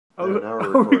Yeah, now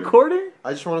Are we recording?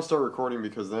 I just want to start recording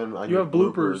because then I You have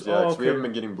bloopers. Yeah, because we haven't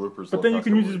been getting bloopers. But then you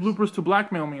can use these bloopers to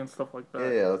blackmail me and stuff like that.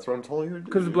 Yeah, that's what I'm telling you to do.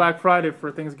 Because it's Black Friday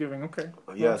for Thanksgiving. Okay.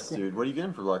 Yes, cool. Dude. What are you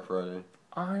getting for Black Friday?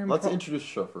 Let's introduce the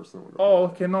show first. Then we'll go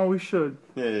okay. No, we should.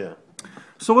 Yeah.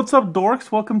 So what's up,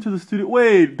 dorks? Welcome to the studio.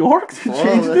 Wait, dorks? You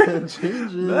changed it?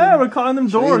 Change it. Yeah, we're calling them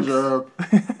dorks. Change up.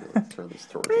 Let's turn this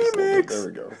towards Remix. There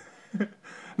we go.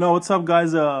 No, what's up,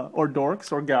 guys? Or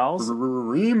dorks or gals?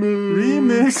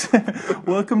 Remix.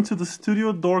 Welcome to the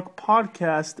StudioDork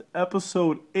Podcast,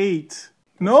 episode 8.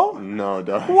 No? No,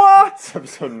 dog. What? It's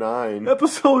episode 9.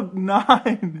 Episode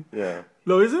 9. Yeah.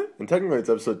 No, is it? And technically it's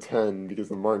episode 10 because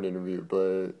of the Martin interview,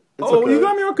 but it's okay. You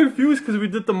got me all confused because we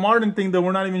did the Martin thing that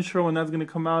we're not even sure when that's going to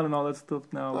come out and all that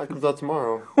stuff now. That comes out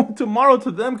tomorrow. Tomorrow to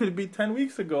them could be 10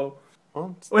 weeks ago.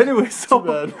 Well, anyway, too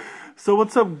bad. So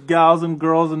what's up, gals and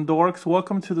girls and dorks?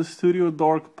 Welcome to the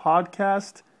StudioDork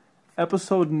Podcast,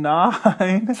 episode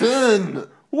 9. 10!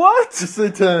 What? Just say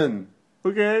 10.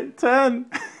 Okay, 10.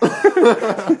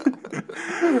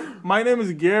 My name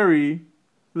is Gary,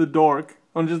 the dork.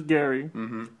 I'm just Gary.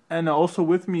 Mm-hmm. And also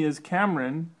with me is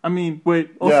Cameron. With me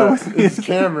it's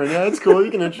Cameron. Yeah, it's cool.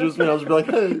 You can introduce me. I'll just be like,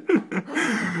 hey.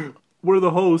 We're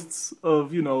the hosts of,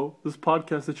 this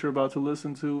podcast that you're about to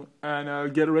listen to.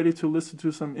 And get ready to listen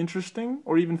to some interesting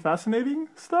or even fascinating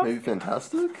stuff. Maybe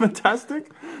fantastic?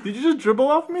 Fantastic? Did you just dribble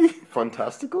off me?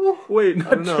 Fantastical? Wait, not I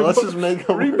don't know. dribble. Let's just make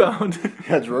a rebound.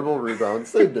 Yeah, dribble, rebound.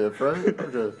 Same diff, right?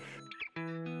 Okay.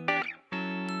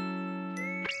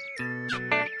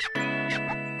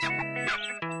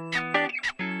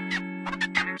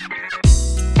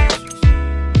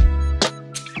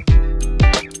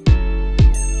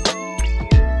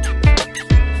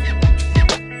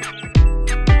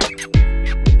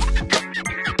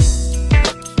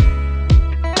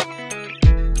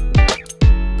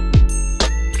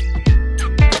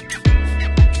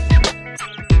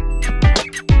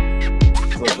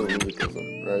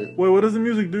 Wait, what does the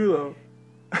music do though?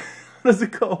 How does it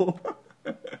go?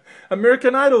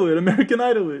 American Idol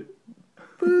it.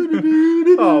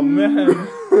 Oh man.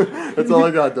 That's all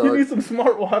I got, dog. You need some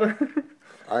smart water.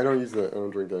 I don't use that. I don't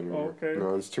drink that anymore. Okay.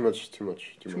 No, it's too much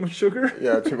sugar?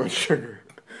 Yeah, too much sugar.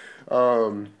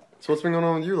 So what's been going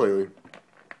on with you lately?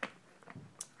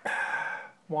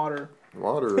 Water.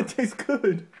 It tastes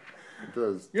good. It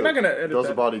does. You're not gonna edit does that.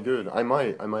 the body good. I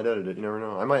might edit it. You never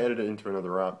know. I might edit it into another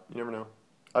rap. You never know.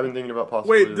 I've been thinking about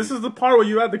possibly. Wait, this is the part where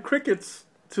you add the crickets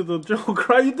to the joke,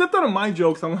 right? You did that on my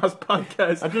jokes on last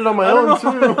podcast. I did it on my own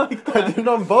too. I did it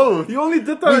on both. You only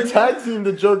did that. We tag teamed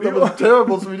the joke that was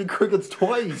terrible, so we did crickets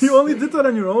twice. You only did that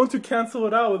on your own to cancel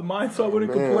it out with mine, so I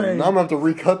wouldn't complain. Now I'm gonna have to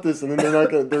recut this, and then they're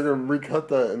gonna recut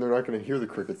that, and they're not gonna hear the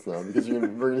crickets now because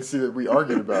we're gonna see that we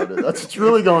argued about it. That's what's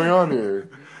really going on here.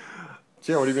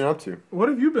 So yeah, what have you been up to? What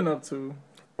have you been up to?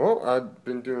 Well, I've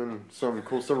been doing some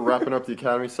cool stuff, wrapping up the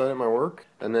Academy site at my work,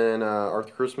 and then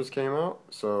Arthur Christmas came out,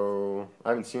 so I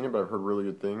haven't seen it, but I've heard really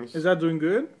good things. Is that doing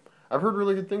good? I've heard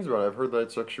really good things about it. I've heard that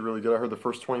it's actually really good. I heard the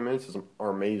first 20 minutes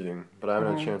are amazing, but I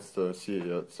haven't had a chance to see it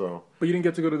yet, so... But you didn't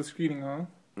get to go to the screening, huh?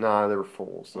 Nah, they were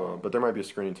full, so... But there might be a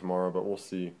screening tomorrow, but we'll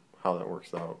see how that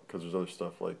works out, because there's other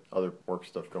stuff, like other work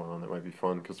stuff going on that might be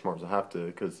fun, because tomorrow's a half day,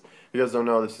 because if you guys don't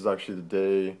know, this is actually the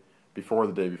day before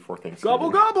Thanksgiving. Gobble,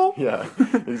 gobble! Yeah,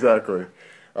 exactly.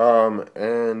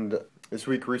 And this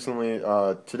week recently,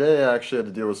 today I actually had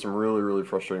to deal with some really, really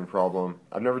frustrating problem.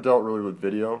 I've never dealt really with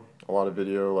video. A lot of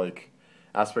video, like,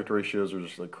 aspect ratios are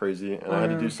just, like, crazy. And I had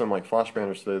to do some, like, flash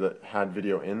banners today that had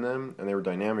video in them, and they were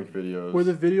dynamic videos. Were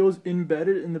the videos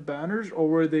embedded in the banners, or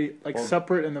were they,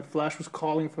 separate and the flash was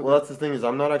calling for them? Well, that's the thing is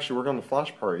I'm not actually working on the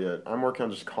flash part yet. I'm working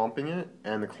on just comping it,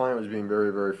 and the client was being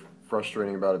very, very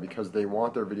frustrating about it because they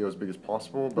want their video as big as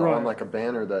possible, but on, like, a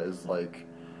banner that is, like,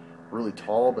 really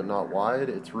tall but not wide,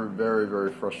 it's very, very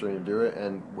frustrating to do it,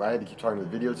 and I had to keep talking to the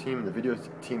video team, and the video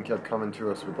team kept coming to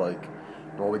us with, like,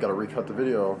 well, we gotta recut the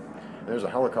video, and there's a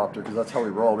helicopter, because that's how we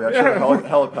roll. We actually have a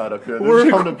helipad up here. They're just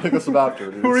coming to pick us up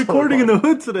after, dude. We're recording in the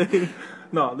hood today.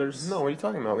 No, there's... No, what are you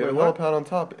talking about? We have a helipad on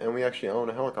top, and we actually own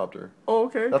a helicopter. Oh,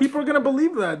 okay. People are gonna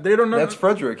believe that. They don't know. That's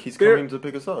Frederick. He's coming to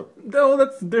pick us up. No,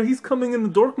 he's coming in the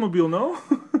Dorkmobile, no?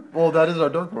 Well, that is our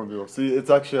Dorkmobile. See, it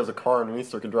actually has a car underneath,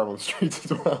 so it can drive on the streets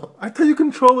as well. I thought you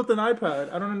control with an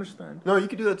iPad. I don't understand. No, you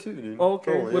can do that too, dude. Oh,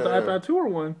 okay. Totally. With the iPad 2 or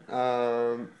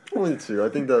 1? Only 2. I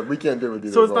think that we can't do it with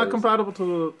either. So it's not compatible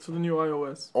to the new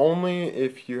iOS? Only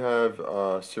if you have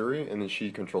Siri, and then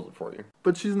she controls it for you.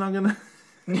 But she's not gonna...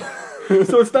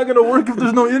 So it's not gonna work if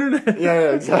there's no internet.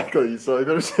 Yeah, exactly. So I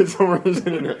better sit somewhere there's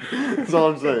internet. That's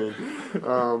all I'm saying.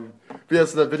 But yeah,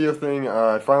 so that video thing,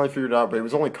 I finally figured it out, but it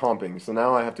was only comping. So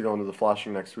now I have to go into the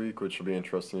flashing next week, which will be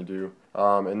interesting to do.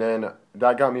 And then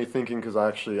that got me thinking, because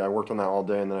I worked on that all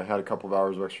day, and then I had a couple of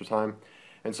hours of extra time.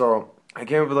 And so I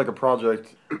came up with like a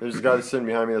project. There's a guy that's sitting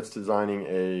behind me that's designing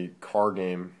a car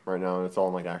game right now, and it's all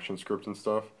in like action script and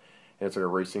stuff. And it's like a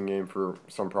racing game for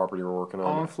some property we're working on.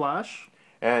 On Flash?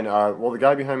 And, well, the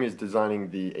guy behind me is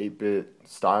designing the 8-bit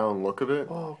style and look of it.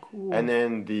 Oh, cool. And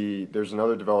then there's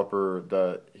another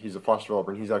developer he's a Flash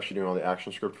developer, and he's actually doing all the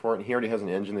action script for it. And he already has an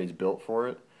engine that he's built for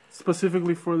it.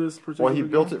 Specifically for this particular Well, he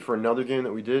built it for another game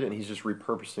that we did, and he's just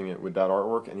repurposing it with that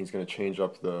artwork, and he's going to change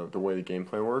up the way the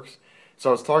gameplay works. So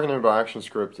I was talking to him about action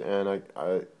script, and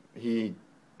he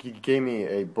gave me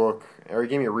a book, or he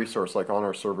gave me a resource. Like on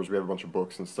our servers, we have a bunch of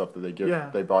books and stuff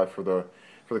that they buy for the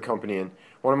company, and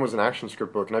one of them was an action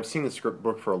script book, and I've seen the script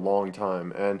book for a long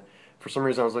time, and for some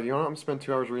reason I was like, you know what, I'm going to spend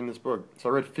 2 hours reading this book. So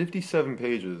I read 57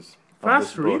 pages.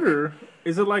 Fast reader?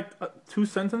 Is it like 2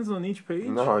 sentences on each page?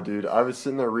 No, dude. I was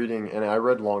sitting there reading, and I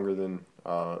read longer than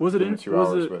 2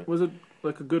 hours. Was it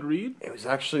like a good read? It was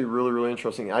actually really, really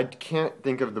interesting. I can't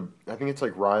think of I think it's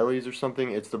like Riley's or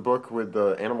something. It's the book with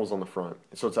the animals on the front.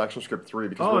 So it's ActionScript 3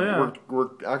 because we're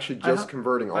actually just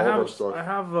converting all of our stuff. I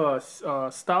have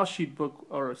a style sheet book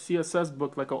or a CSS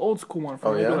book, like an old school one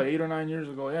from maybe like 8 or 9 years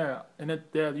ago. Yeah, and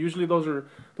usually those are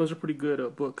pretty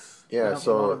good books. Yeah,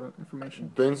 so a lot of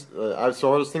information. So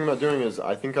what I was thinking about doing is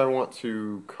I think I want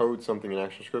to code something in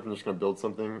ActionScript. I'm just going to build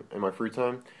something in my free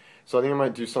time. So I think I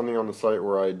might do something on the site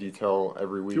where I detail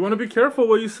every week. You want to be careful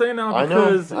what you say now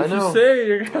because if you say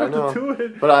you're going to have to do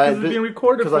it because it's being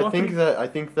recorded. Because I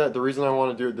think that the reason I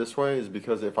want to do it this way is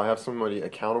because if I have somebody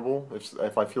accountable,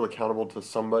 if I feel accountable to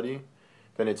somebody,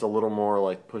 then it's a little more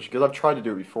like push. Because I've tried to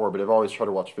do it before, but I've always tried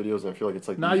to watch videos, and I feel like it's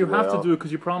like now you have to do it because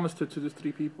you promised it to the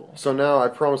 3 people. So now I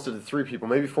promised it to 3 people,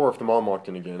 maybe 4 if the mom walked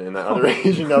in again, and that other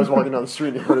Asian guy was walking down the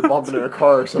street and heard it bumping in her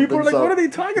car or something. People are like, "What are they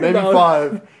talking maybe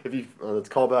about?" Maybe 5 if you let's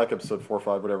call back episode 4 or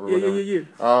 5, whatever. Yeah.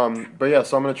 But yeah,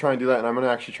 so I'm gonna try and do that, and I'm gonna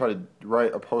actually try to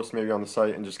write a post maybe on the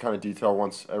site and just kind of detail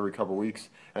once every couple weeks,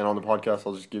 and on the podcast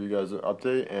I'll just give you guys an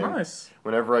update. And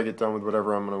whenever I get done with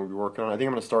whatever I'm gonna be working on, I think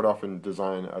I'm gonna start off and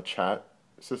design a chat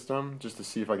system just to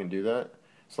see if I can do that.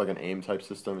 It's like an AIM type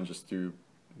system and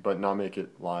but not make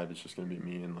it live. It's just going to be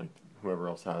me and like whoever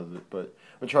else has it. But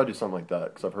I'm going to try to do something like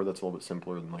that because I've heard that's a little bit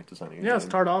simpler than like designing a game.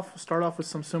 Start off with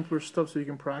some simpler stuff so you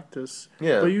can practice.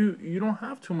 Yeah. But you don't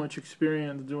have too much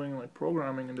experience doing like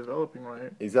programming and developing,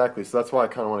 right? Exactly. So that's why I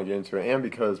kind of want to get into it, and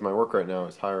because my work right now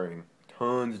is hiring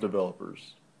tons of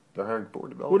developers. They're hiring 4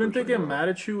 developers. Wouldn't they get mad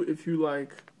at you if you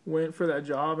like went for that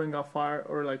job and got fired,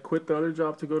 or like quit the other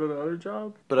job to go to the other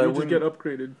job? But I would just get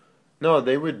upgraded. No,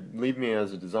 they would leave me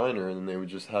as a designer, and then they would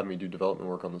just have me do development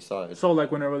work on the side. So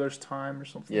like whenever there's time or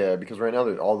something. Yeah, because right now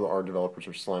all our developers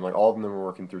are slammed. Like all of them are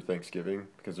working through Thanksgiving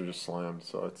because they're just slammed.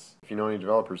 So if you know any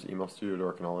developers, email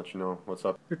StudioDork and I'll let you know what's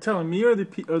up. You're telling me or the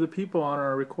people on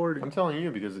our recording? I'm telling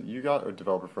you because you got a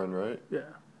developer friend, right? Yeah.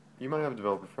 You might have a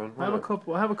developer friend. I have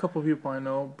a couple of people I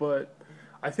know, but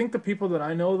I think the people that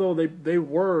I know though they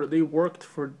worked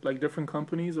for like different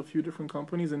companies, a few different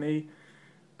companies, and they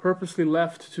purposely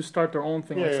left to start their own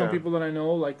thing. Some people that I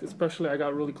know, like especially I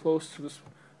got really close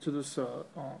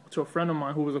to a friend of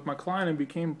mine who was like my client and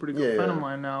became a pretty good friend of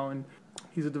mine now, and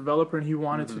he's a developer and he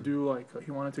wanted to do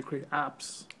he wanted to create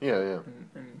apps.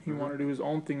 And he wanted to do his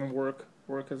own thing and work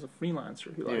as a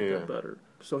freelancer. He liked that better,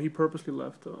 so he purposely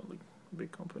left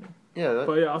big company.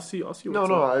 I'll see.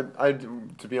 I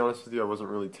to be honest with you, I wasn't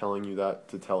really telling you that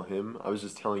to tell him. I was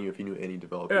just telling you if he knew any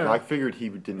developers. And I figured he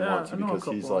didn't want to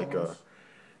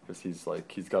because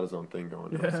he's got his own thing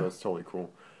going. So it's totally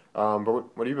cool. But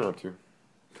what have you been up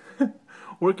to?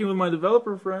 Working with my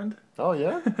developer friend. Oh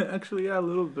yeah. Actually, a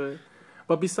little bit.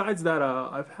 But besides that,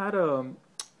 I've had a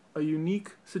unique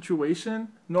situation.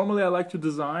 Normally, I like to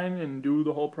design and do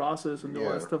the whole process and do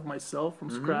all that stuff myself from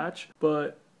scratch,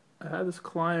 but I had this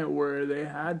client where they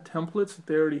had templates that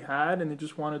they already had, and they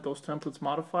just wanted those templates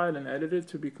modified and edited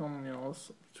to become,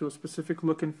 to a specific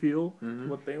look and feel,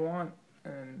 what they want,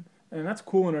 and that's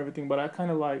cool and everything. But I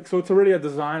kind of so it's already a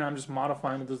design. I'm just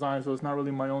modifying the design, so it's not really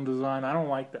my own design. I don't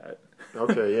like that.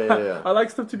 Okay, yeah. I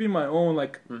like stuff to be my own,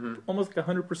 almost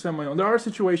 100% my own. There are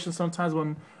situations sometimes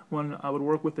when I would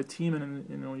work with a team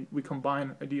and we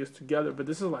combine ideas together. But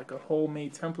this is like a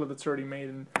homemade template that's already made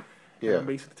and. Yeah. I'm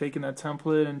basically taking that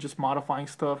template and just modifying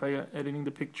stuff, editing the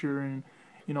picture, and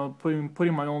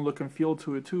putting my own look and feel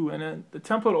to it too. And then the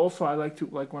template also I like to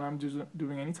when I'm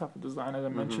doing any type of design, as I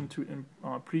mentioned in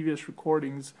previous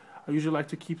recordings, I usually like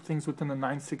to keep things within the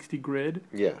 960 grid.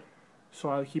 Yeah. So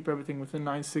I keep everything within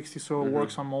 960, so it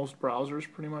works on most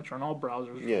browsers pretty much, on all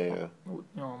browsers. Yeah.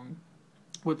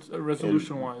 With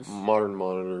resolution-wise. Modern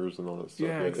monitors and all that stuff.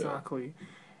 Yeah, exactly.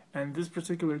 And this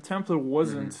particular template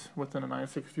wasn't within a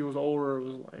 960. It was older. It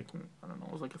was like, I don't know,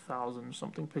 it was like 1,000 or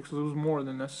something pixels. It was more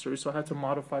than necessary, so I had to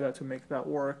modify that to make that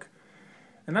work.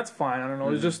 And that's fine. I don't know.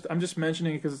 It's I'm just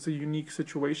mentioning it because it's a unique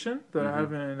situation that I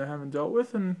haven't dealt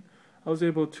with, and I was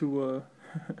able to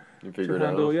you figure it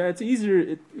out. Yeah, it's easier.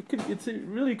 It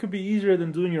really could be easier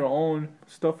than doing your own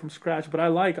stuff from scratch. But I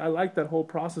like that whole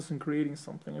process in creating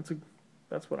something.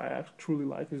 That's what I truly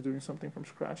like, is doing something from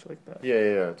scratch like that.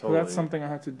 Yeah, totally. So that's something I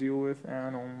had to deal with.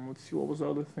 And let's see, what was the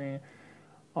other thing?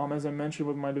 As I mentioned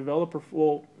with my developer,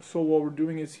 so what we're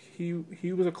doing is he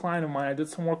was a client of mine. I did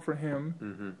some work for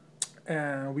him,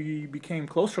 and we became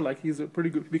closer. Like,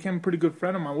 became a pretty good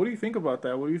friend of mine. What do you think about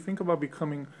that? What do you think about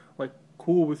becoming like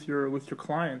cool with your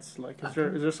clients? Like, is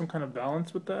there some kind of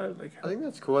balance with that? Like, I think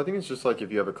that's cool. I think it's just like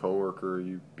if you have a coworker,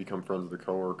 you become friends with a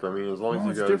coworker. I mean, as long as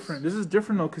you guys. Different. This is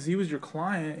different though, because he was your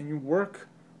client and you work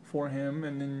for him,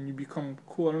 and then you become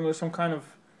cool. I don't know, there's some kind of.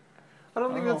 I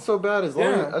don't think that's so bad as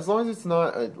long as it's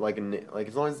not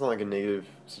as long as it's not like a negative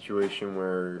situation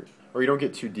where. Or you don't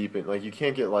get too deep in, like, you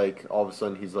can't get, like, all of a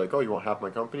sudden he's like, oh, you want half my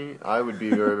company? I would be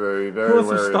very, very, very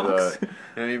wary of that. You know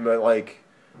what I mean? But, like,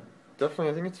 definitely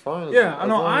I think it's fine.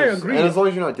 I agree. And as long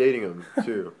as you're not dating him,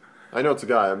 too. I know it's a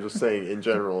guy, I'm just saying in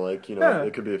general, like, you know,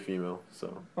 it could be a female,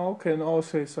 so. Okay, no,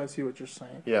 so I see what you're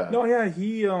saying. Yeah. No, yeah,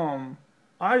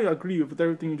 I agree with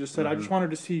everything you just said. I just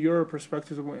wanted to see your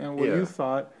perspectives and what you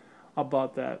thought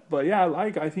about that. But, yeah,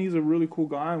 I think he's a really cool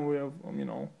guy, and we have, you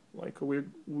know, like I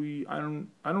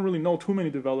don't really know too many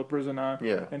developers,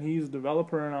 and he's a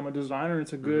developer and I'm a designer.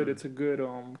 It's a good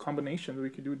combination. We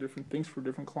could do different things for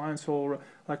different clients. So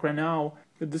like right now,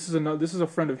 this is a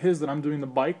friend of his that I'm doing the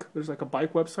bike. There's like a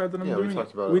bike website that I'm doing. We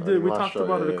talked about it. We talked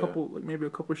about it maybe a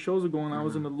couple of shows ago, and I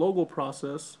was in the logo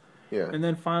process. Yeah. And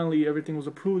then finally everything was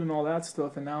approved and all that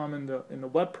stuff, and now I'm in the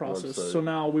web process. So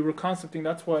now we were concepting.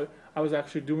 That's what I was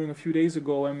actually doing a few days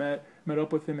ago. I met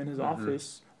up with him in his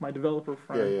office, my developer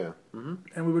friend. Yeah.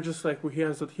 And we were just like, he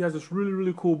has this really,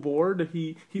 really cool board that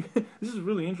he this is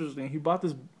really interesting. He bought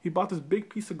this big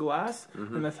piece of glass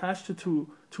and attached it to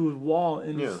his wall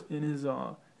in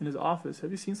his office.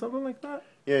 Have you seen something like that?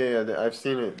 Yeah, I've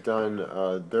seen it done.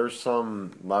 There's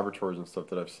some laboratories and stuff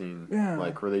that I've seen,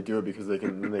 like where they do it because they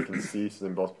can see, so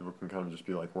then both people can kind of just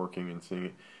be like working and seeing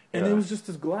it. And it was just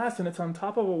this glass, and it's on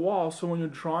top of a wall, so when you're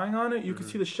drawing on it, you can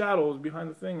see the shadows behind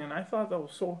the thing. And I thought that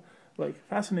was so like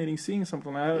fascinating seeing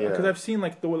something like that, because I've seen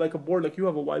like a board, like you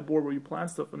have a whiteboard where you plan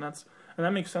stuff, and that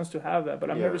makes sense to have that.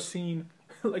 But I've never seen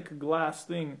like a glass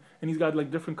thing, and he's got like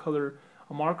different color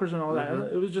markers and all that.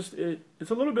 It was just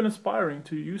it's a little bit inspiring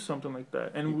to use something like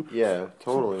that. And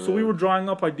totally. So we were drawing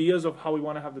up ideas of how we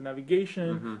want to have the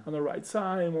navigation on the right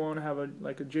side, and we want to have a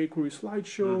jQuery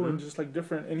slideshow and just like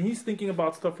different. And he's thinking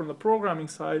about stuff from the programming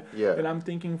side, and I'm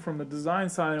thinking from the design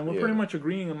side, and we're pretty much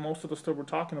agreeing on most of the stuff we're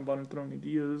talking about and throwing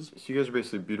ideas. So you guys are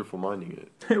basically beautiful minding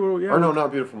it. Or no,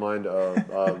 not beautiful mind.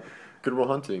 Good Will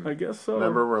Hunting. I guess so.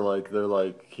 Remember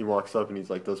where he walks up and he's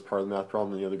like does part of the math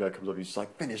problem, and the other guy comes up, he's just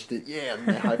like, finished it,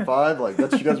 and high five. Like,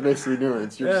 that's what you guys are basically doing.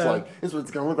 It's just like, this is what it's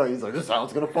gonna look like. He's like, this is how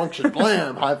it's gonna function.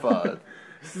 Blam, high five.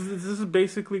 This is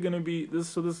basically gonna be this.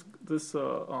 So this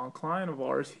client of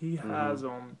ours, he has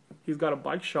he's got a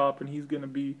bike shop, and he's gonna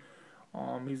be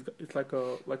it's like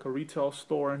a retail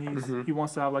store, and he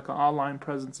wants to have like an online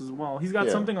presence as well. He's got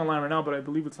something online right now, but I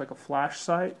believe it's like a Flash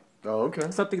site. Oh, okay.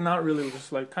 Something not really,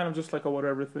 just like kind of just like a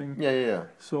whatever thing. Yeah.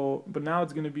 So, but now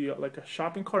it's gonna be like a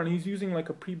shopping cart, and he's using like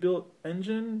a pre-built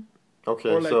engine. Okay,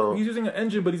 or like he's using an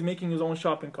engine, but he's making his own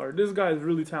shopping cart. This guy is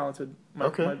really talented. My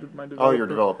developer. Oh, you're a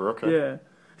developer. Okay. Yeah.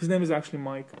 His name is actually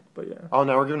Mike, but yeah. Oh,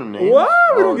 now we're giving him names?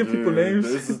 What? We don't give people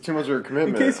names. This is too much of a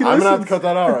commitment. In case he I'm going to have to listens. cut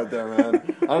that out right there,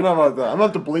 man. I don't know about that. I'm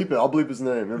going to have to bleep it. I'll bleep his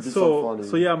name. It'd be so funny.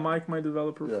 So yeah, Mike, my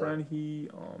developer friend, he's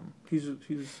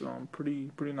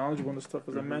pretty knowledgable in this stuff,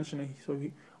 as I mentioned.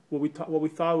 What we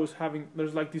thought was having,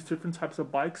 there's like these different types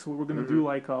of bikes. So we were going to do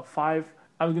like 5.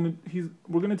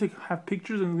 We're gonna have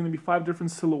pictures, and there's gonna be 5 different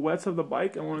silhouettes of the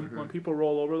bike, and when people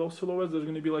roll over those silhouettes, there's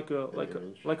gonna be like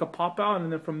a pop out,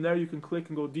 and then from there you can click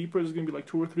and go deeper. There's gonna be like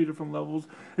 2 or 3 different levels.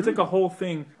 It's like a whole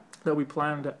thing that we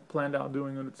planned out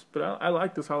doing, and I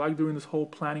like this. I like doing this whole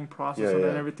planning process, and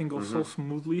then everything goes so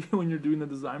smoothly when you're doing the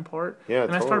design part. Yeah,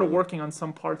 and I started working on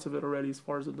some parts of it already as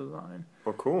far as the design.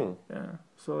 Oh, cool. Yeah,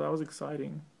 so that was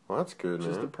exciting. Well, that's good,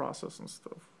 Just the process and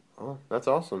stuff. Oh, that's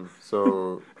awesome.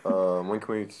 So, when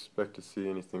can we expect to see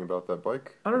anything about that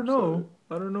bike? I don't know.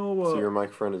 I don't know. So your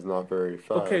mic friend is not very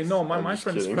fast. Okay, no, my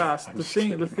friend is fast. The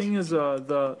thing is,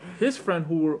 his friend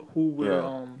who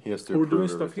were doing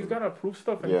stuff. He's got to approve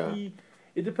stuff, and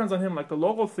it depends on him. Like the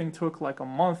logo thing took like a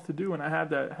month to do, and I had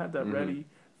that ready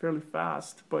fairly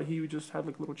fast. But he just had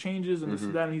like little changes and this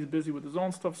and that, and he's busy with his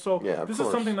own stuff. So this is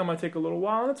something that might take a little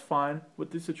while, and it's fine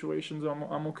with these situations.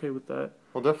 I'm okay with that.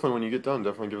 Well, definitely when you get done,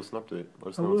 definitely give us an update.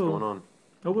 Let us know what's going on.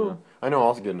 I will. Yeah. I know I'll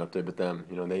also get an update, but them,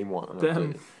 they want an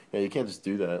update. Yeah, you can't just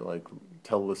do that. Like,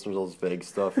 tell listeners all this vague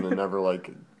stuff and then never,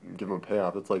 like, give them a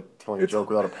payoff. It's like telling a joke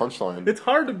without a punchline. It's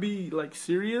hard to be, like,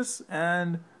 serious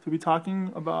and to be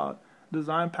talking about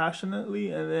design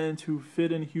passionately and then to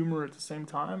fit in humor at the same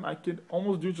time. I could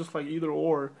almost do just, like, either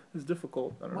or. It's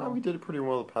difficult. I don't know. We did it pretty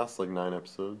well the past, like, 9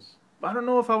 episodes. I don't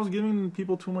know if I was giving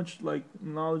people too much, like,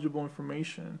 knowledgeable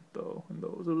information, though, in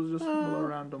those. It was just a little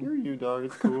random. You're you, dog.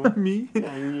 It's cool. Me?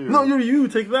 Yeah, you're you. No, you're you.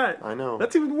 Take that. I know.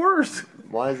 That's even worse.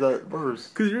 Why is that worse?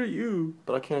 Because you're you.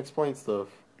 But I can't explain stuff.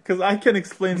 Because I can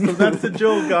explain stuff. That's the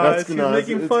joke, guys. He's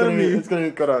making fun of me. It's going to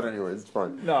get cut out anyways. It's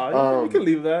fine. No, you can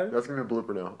leave that. That's going to be a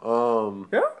blooper now.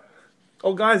 Yeah?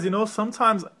 Oh, guys,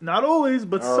 sometimes, not always,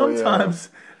 but sometimes...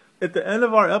 Yeah. At the end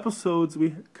of our episodes,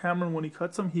 Cameron, when he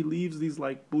cuts them, he leaves these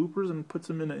like bloopers and puts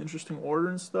them in an interesting order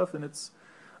and stuff, and it's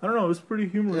pretty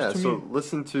humorous to me. Yeah, so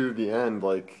listen to the end,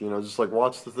 like, just like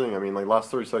watch the thing. I mean, like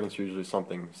last 30 seconds are usually some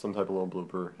type of little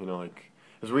blooper, like,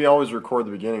 because we always record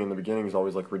the beginning, and the beginning is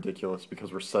always like ridiculous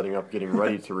because we're setting up, getting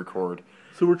ready to record.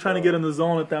 So we're trying to get in the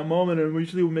zone at that moment, and we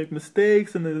usually will make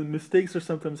mistakes, and the mistakes are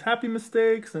sometimes happy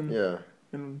mistakes, and yeah.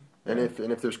 And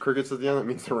if there's crickets at the end, that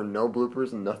means there were no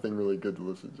bloopers and nothing really good to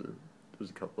listen to. There's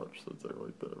a couple episodes that are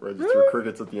like that, right? I just threw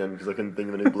crickets at the end because I couldn't think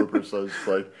of any bloopers, so I was just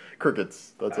like,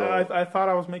 crickets, that's all. I thought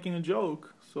I was making a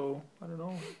joke, so I don't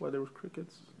know why there was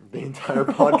crickets. The entire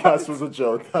podcast was a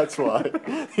joke, that's why.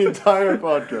 The entire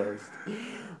podcast.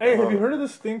 Hey, have you heard of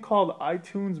this thing called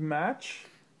iTunes Match?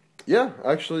 Yeah,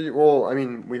 actually, well, I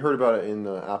mean, we heard about it in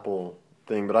the Apple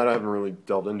thing, but I haven't really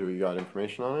delved into it. You got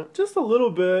information on it? Just a little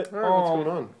bit. All right, what's going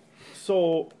on?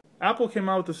 So, Apple came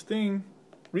out with this thing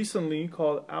recently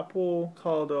called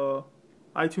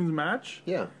iTunes Match.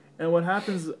 Yeah. And what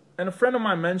happens, and a friend of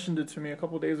mine mentioned it to me a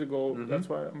couple of days ago, that's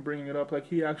why I'm bringing it up, like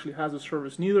he actually has a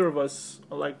service. Neither of us,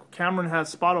 like Cameron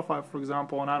has Spotify, for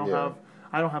example, and I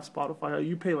don't have Spotify.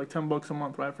 You pay like $10 a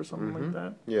month, right, for something like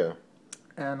that? Yeah.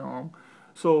 And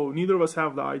so neither of us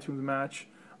have the iTunes Match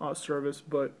service,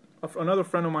 but another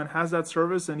friend of mine has that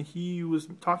service, and he was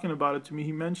talking about it to me.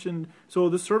 He mentioned, so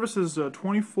the service is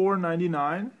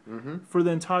 $24.99 for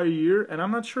the entire year, and I'm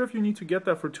not sure if you need to get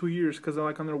that for 2 years, because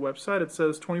like on their website it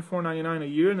says $24.99 a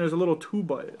year, and there's a little to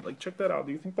by it. Like, check that out.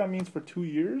 Do you think that means for 2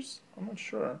 years? I'm not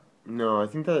sure. No, I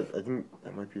think that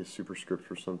might be a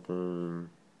superscript or something.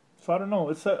 So I don't know.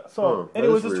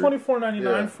 Anyways, it's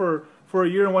 $24.99 for a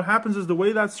year, and what happens is the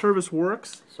way that service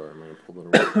works. Sorry, I'm gonna pull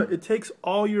that away. It takes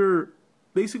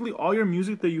basically all your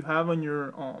music that you have on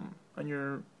your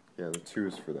Yeah, the 2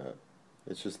 is for that.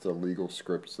 It's just a legal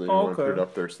script, so they don't want to put it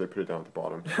up there, so they put it down at the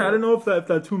bottom. So. I don't know if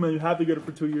that 2 man you have to get it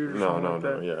for 2 years. No,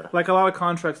 yeah. Like a lot of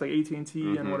contracts, like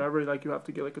AT&T and whatever, like you have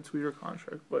to get like a 2-year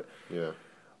contract. But yeah.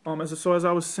 As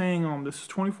I was saying, this is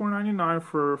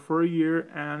 $24.99 for a year,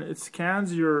 and it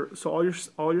scans all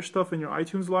your stuff in your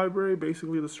iTunes library.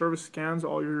 Basically, the service scans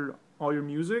all your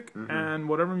music, and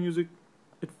whatever music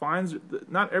it finds.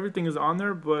 Not everything is on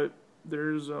there, but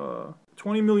there's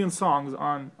 20 million songs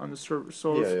on the server,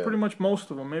 so it's pretty much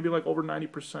most of them, maybe like over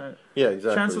 90%. Yeah,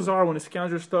 exactly. Chances are when it scans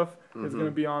your stuff, it's going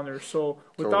to be on there. So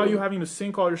without you having to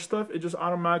sync all your stuff, it just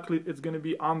automatically it's going to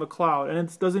be on the cloud, and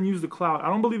it doesn't use the cloud. I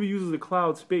don't believe it uses the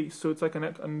cloud space, so it's like an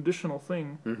additional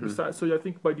thing. Besides, so I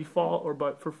think by default or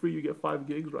for free you get 5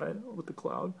 gigs, right, with the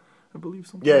cloud. I believe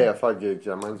something. Yeah, 5 gigs.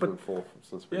 Yeah, mine's been full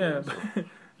since we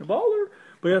baller.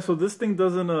 But yeah, so this thing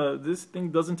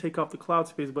doesn't take off the cloud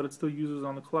space, but it still uses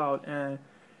on the cloud. And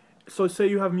so say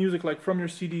you have music like from your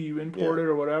CD, you import it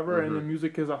or whatever, and the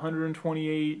music is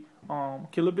 128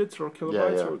 kilobits or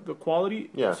kilobytes or the quality.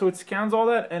 Yeah. So it scans all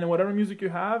that, and whatever music you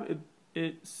have,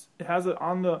 it has it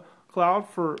on the cloud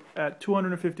at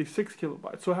 256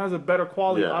 kilobytes. So it has a better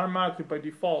quality automatically by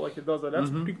default, like it does that.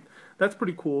 That's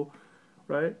pretty cool,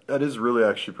 right? That is really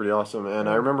actually pretty awesome. And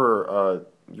I remember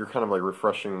you're kind of like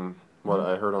refreshing what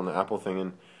I heard on the Apple thing,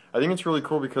 and I think it's really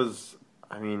cool because,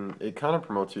 I mean, it kind of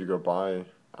promotes you to go buy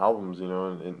albums,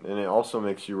 and it also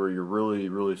makes you where you're really,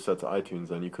 really set to iTunes,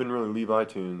 and you couldn't really leave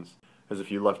iTunes, as if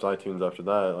you left iTunes after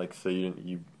that, like say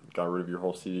you got rid of your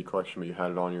whole CD collection, but you had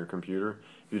it on your computer,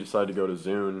 you decide to go to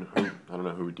Zune, I don't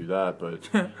know who would do that, but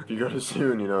if you go to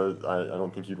Zune, you know, I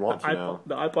don't think you'd want to now.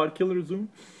 The iPod killer Zune?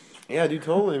 Yeah, dude,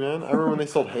 totally, man. I remember when they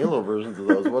sold Halo versions of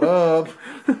those. What up?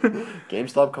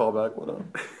 GameStop callback, what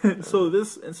up?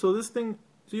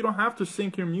 So you don't have to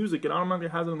sync your music. It automatically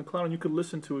has it in the cloud, and you could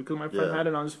listen to it. Because my friend had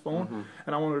it on his phone,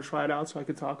 and I wanted to try it out so I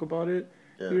could talk about it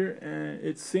here. And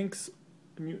it syncs.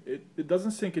 It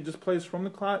doesn't sync. It just plays from the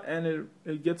cloud, and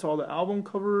it gets all the album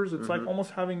covers. It's like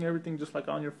almost having everything just like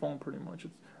on your phone, pretty much.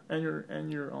 It's and your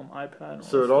iPad. And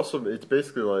so it's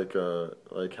basically like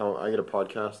how I get a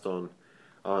podcast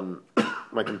on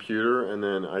my computer, and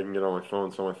then I can get on my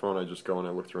phone. So on my phone, I just go and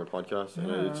I look through my podcast, and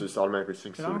it just automatically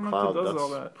syncs to the cloud.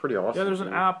 That's pretty awesome. Yeah, there's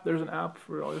an app. There's an app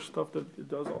for all your stuff that it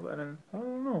does all that. And I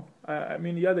don't know. I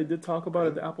mean, yeah, they did talk about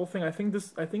it, the Apple thing. I think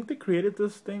they created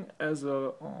this thing as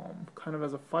a kind of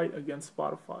as a fight against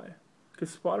Spotify.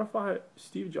 Because Spotify,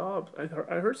 Steve Jobs, I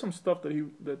heard some stuff that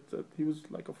he was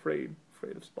like afraid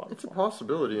of Spotify. It's a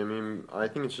possibility. I mean, I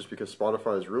think it's just because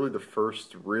Spotify is really the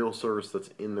first real service that's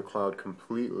in the cloud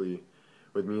completely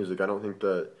with music. I don't think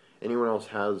that anyone else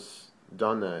has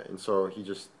done that, and so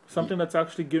that's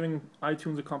actually giving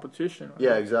iTunes a competition. Right?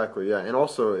 Yeah, exactly. Yeah, and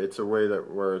also it's a way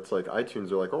where it's like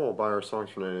iTunes are like, oh, we'll buy our songs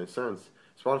for 99 cents.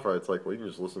 Spotify, it's like, well, you can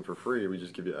just listen for free. We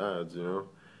just give you ads, you know.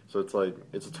 So it's like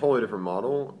it's a totally different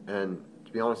model, and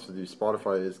to be honest with you,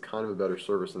 Spotify is kind of a better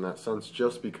service in that sense,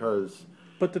 just because.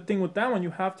 But the thing with that one, you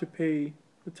have to pay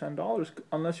the $10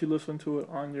 unless you listen to it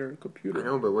on your computer. I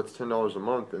know, but what's $10 a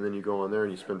month, and then you go on there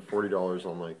and you spend $40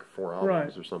 on like 4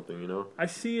 albums or something, you know? I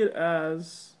see it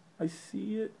as.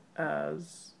 You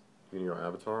gonna go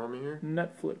Avatar on me here?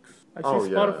 Netflix. I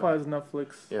see Spotify as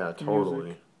Netflix. Yeah, totally.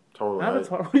 Music. Totally.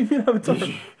 Avatar? What do you mean Avatar?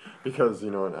 Because, you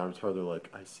know, in Avatar they're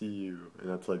like, I see you, and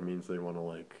that's like means they want to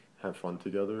like have fun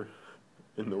together.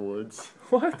 In the woods.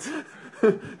 What?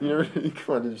 Come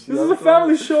on, did you see this is a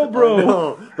family show, bro.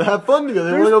 No, they have fun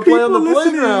together. They want to go play on the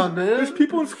playground, man. There's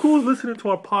people in schools listening to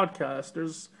our podcast.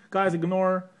 There's guys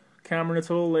ignore Cameron. It's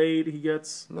a little late. He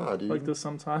gets like this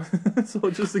sometimes. So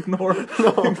just ignore.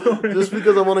 Just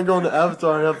because I want to go into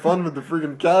Avatar and have fun with the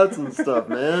freaking cats and stuff,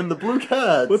 man. The blue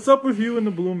cats. What's up with you and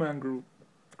the Blue Man group?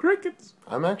 Crickets.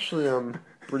 I'm actually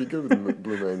pretty good with the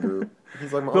Blue Man group.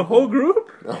 He's like my uncle. Whole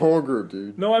group? The whole group,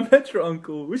 dude. No, I met your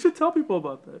uncle. We should tell people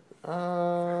about that.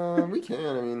 We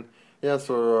can. I mean, yeah,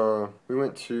 so we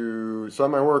went to... So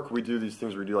at my work, we do these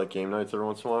things where we do, like, game nights every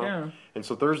once in a while. Yeah. And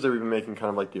so Thursday, we've been making kind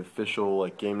of, like, the official,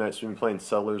 like, game nights. We've been playing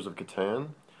Settlers of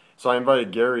Catan. So I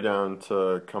invited Gary down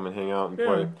to come and hang out and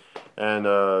play. And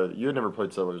you had never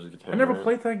played Settlers of Catan, I never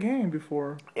played that game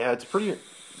before. Yeah, it's pretty...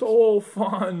 So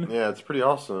fun. Yeah, it's pretty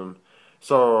awesome.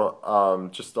 So,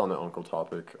 just on the uncle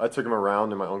topic, I took him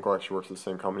around, and my uncle actually works at the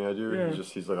same company I do. Yeah.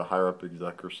 He's like a higher up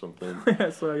exec or something.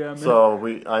 So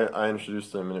I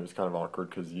introduced him, and it was kind of awkward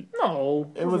because it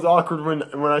was awkward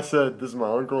when I said this is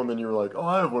my uncle, and then you were like, oh,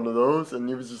 I have one of those, and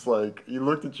he was just like, he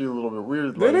looked at you a little bit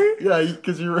weird. Did he? Yeah,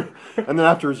 because you were, and then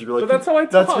afterwards you were like, but that's how I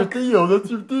talk.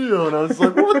 That's your Theo, and I was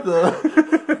like, what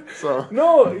the? So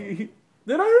no.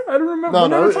 Did I? I don't remember.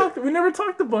 We never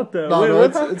talked about that.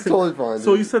 It's totally fine.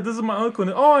 So you said this is my uncle,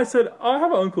 and I said I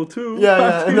have an uncle too.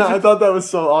 Yeah, and I thought that was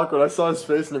so awkward. I saw his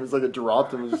face, and it was like it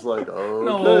dropped, and was just like, oh.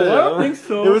 No, I don't think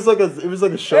so. It was like a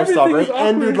showstopper. It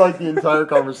ended like the entire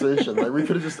conversation. Like we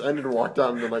could have just ended and walked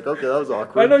out and been like, okay, that was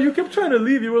awkward. I know you kept trying to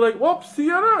leave. You were like, whoops, see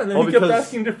ya, and then you kept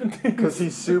asking different things. Because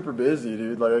he's super busy,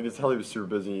 dude. Like I could tell he was super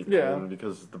busy. Yeah. And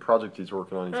because the project he's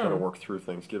working on, he's got to work through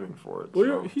Thanksgiving for it.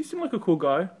 Well, he seemed like a cool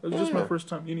guy. It was just my first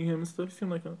time meeting him. He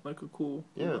seemed like a cool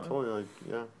yeah, guy. Totally,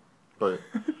 but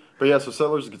yeah, so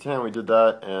Settlers of Catan, we did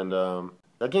that, and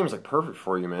that game is like perfect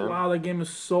for you, man. Wow, that game is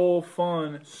so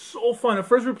fun, At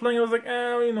first we were playing, I was like,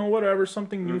 whatever,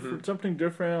 something new, something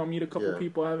different. I'll meet a couple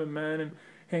people I haven't met and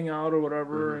hang out or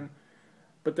whatever,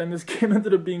 but then this game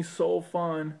ended up being so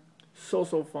fun, so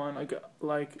fun.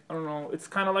 Like I don't know, it's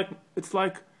kind of like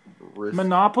Risk.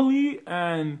 Monopoly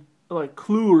and like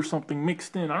Clue or something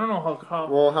mixed in. I don't know how.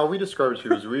 Well, how we describe it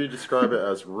here is we describe it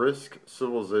as Risk,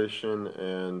 Civilization,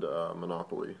 and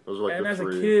Monopoly. Those are like and the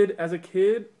three. As a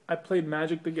kid, I played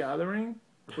Magic: The Gathering,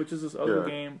 which is this other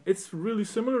game. It's really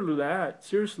similar to that.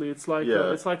 Seriously, it's like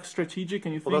it's like strategic,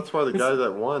 and you think. Well, that's why the guy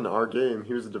that won our game,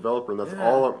 he was a developer, and that's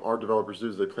all our developers do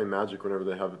is they play Magic whenever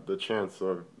they have the chance.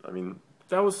 So I mean.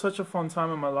 That was such a fun time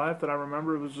in my life that I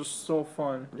remember. It was just so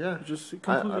fun. Yeah, just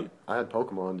completely. I had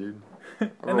Pokemon, dude.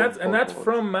 and that's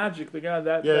from Magic. The guy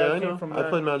that came from that. I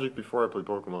played Magic before I played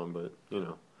Pokemon, but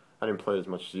I didn't play as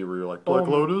much as you. Where you're like Black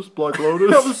Lotus.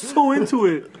 I was so into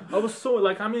it. I was so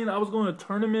I was going to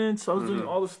tournaments. I was doing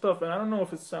all this stuff, and I don't know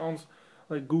if it sounds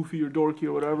like goofy or dorky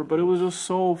or whatever, but it was just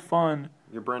so fun.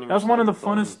 Your branding. That's one of the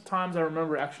funnest times I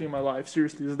remember actually in my life.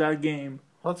 Seriously, is that game.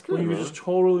 Well, that's good, when you just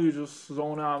totally just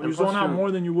zone out. You zone out more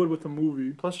than you would with a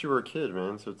movie. Plus, you were a kid,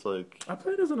 man, so it's like... I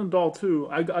played as an adult, too.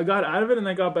 I got out of it, and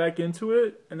I got back into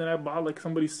it, and then I bought, like,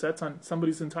 somebody's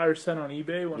entire set on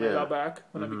eBay when I got back,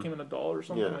 when I became an adult or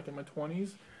something, like in my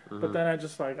 20s. But then I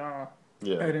just, like,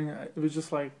 it was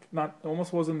just, like,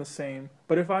 almost wasn't the same.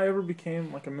 But if I ever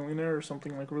became, like, a millionaire or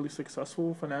something, like, really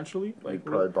successful financially, like... You'd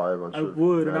probably buy a bunch I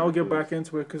would, and I would get back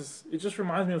into it, because it just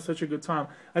reminds me of such a good time.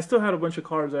 I still had a bunch of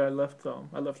cars that I left,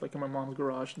 like, in my mom's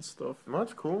garage and stuff. Well,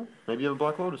 that's cool. Maybe you have a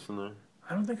Black Lotus in there.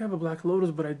 I don't think I have a Black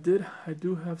Lotus, but I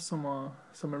do have some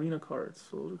arena cards.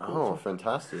 So cool.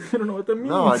 Fantastic. I don't know what that means.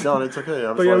 No, I don't. It's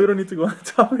okay. But yeah, we don't need to go on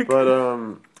the topic.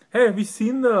 But, hey, have you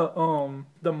seen the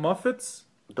Muppets?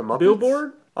 The Muppets?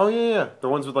 Billboard? Oh, yeah. The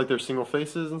ones with, like, their single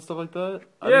faces and stuff like that?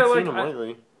 I haven't seen them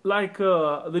lately. Like,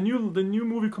 the new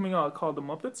movie coming out called The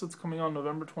Muppets. It's coming out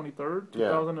November 23rd,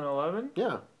 2011.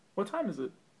 Yeah. What time is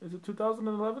it? Is it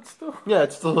 2011 still? Yeah,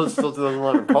 it's still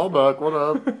 2011. Callback. What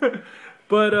up?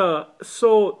 But,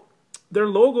 so, their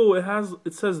logo,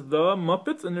 it says The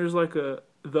Muppets, and there's, like,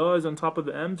 the is on top of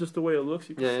the M, just the way it looks.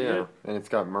 You can see it. And it's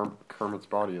got Kermit's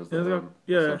body as the M,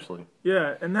 essentially.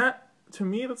 Yeah, and that... To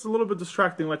me, that's a little bit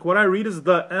distracting. Like, what I read is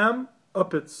the M,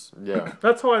 Uppets. Yeah.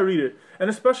 That's how I read it. And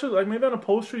especially, like, maybe on a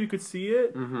poster you could see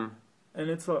it. Mm-hmm. And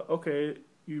it's like, okay,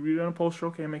 you read it on a poster,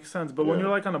 okay, it makes sense. But when you're,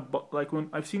 like, when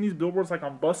I've seen these billboards, like,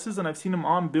 on buses, and I've seen them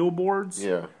on billboards.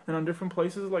 Yeah. And on different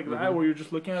places like that, where you're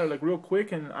just looking at it, like, real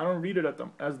quick, and I don't read it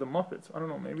as the Muppets. I don't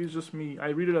know, maybe it's just me. I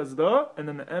read it as the, and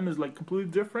then the M is, like,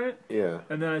 completely different. Yeah.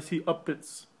 And then I see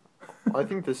Uppets. I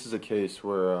think this is a case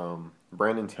where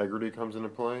brand integrity comes into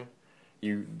play.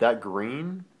 That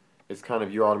green is kind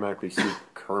of, you automatically see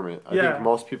Kermit. I think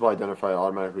most people identify it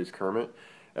automatically as Kermit,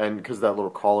 and because of that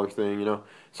little collar thing, you know.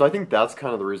 So I think that's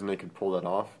kind of the reason they could pull that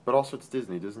off. But also, it's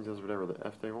Disney. Disney does whatever the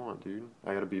F they want, dude.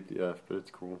 I gotta beep the F, but it's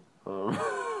cool.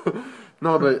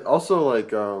 No, but also,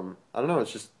 like, I don't know,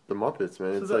 it's just the Muppets,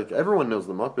 man. It's like, everyone knows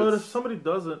the Muppets. But if somebody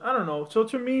doesn't, I don't know. So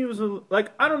to me, it was,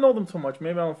 like, I don't know them too much.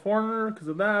 Maybe I'm a foreigner because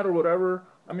of that or whatever.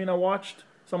 I mean, I watched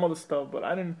some other stuff, but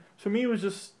I didn't, to me, it was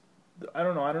just... I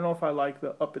don't know if I like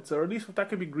the Uppets, or at least if that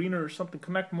could be greener or something.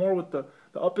 Connect more with the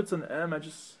Uppets and the M. I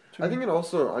think it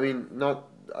also,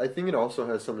 I think it also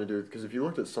has something to do with, because if you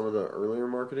looked at some of the earlier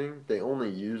marketing, they only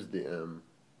used the M.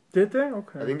 Did they?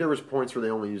 Okay. I think there was points where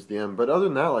they only used the M, but other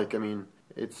than that, like, I mean,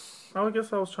 it's... I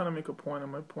guess I was trying to make a point,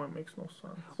 and my point makes no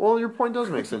sense. Well, your point does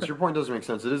make sense. Your point does make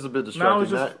sense. It is a bit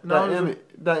distracting.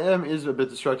 That M is a bit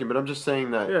distracting, but I'm just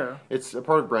saying that it's a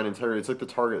part of brand integrity. It's like the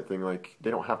Target thing. Like,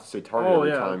 they don't have to say Target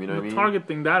every time, you know what I mean? The Target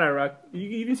thing, that you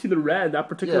even see the red. That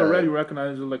particular red you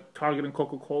recognize, like Target and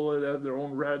Coca-Cola, they have their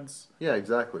own reds. Yeah,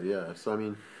 exactly, yeah. So, I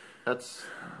mean,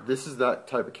 this is that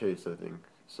type of case, I think.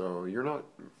 So, you're not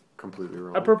completely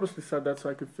wrong. I purposely said that so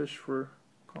I could fish for...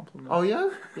 compliments. Oh, yeah?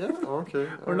 Yeah? Oh, okay.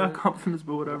 Or not compliments,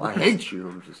 but whatever. I hate you.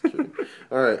 I'm just kidding.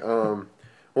 All right.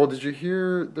 Well, did you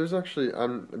hear... There's actually...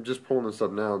 I'm just pulling this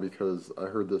up now because I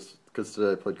heard this... Because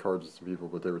today I played cards with some people,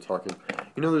 but they were talking...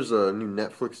 You know there's a new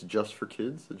Netflix Just for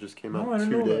Kids that just came out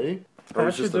today? It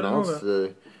was just announced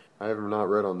today. I have not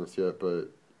read on this yet, but...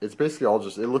 It's basically all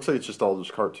just... It looks like it's just all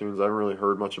just cartoons. I haven't really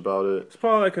heard much about it. It's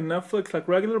probably like a Netflix, like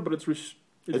regular, but it's...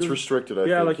 It's restricted, I think.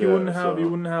 Yeah, like you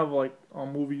wouldn't have like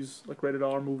movies, like rated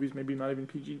R movies, maybe not even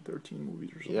PG-13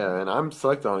 movies or something. Yeah, and I'm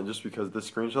psyched on it just because this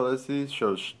screenshot I see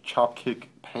shows Chopkick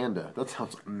Panda. That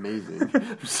sounds amazing.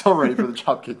 I'm so ready for the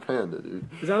Chopkick Panda, dude.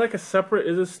 Is that like a separate?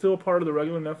 Is it still part of the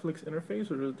regular Netflix interface,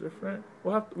 or is it different?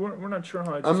 We're not sure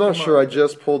how. I'm not sure. I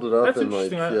just pulled it up. That's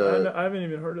interesting. I haven't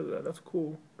even heard of that. That's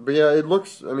cool. But yeah, it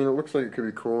looks. I mean, it looks like it could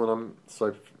be cool, and I'm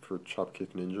psyched for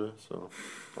Chopkick Ninja,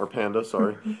 or Panda.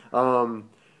 Sorry.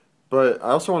 But I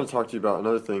also want to talk to you about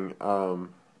another thing. So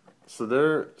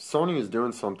Sony is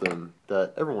doing something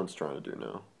that everyone's trying to do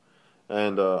now.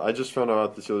 And I just found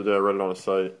out this the other day. I read it on a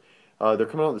site. They're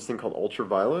coming out with this thing called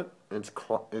Ultraviolet. And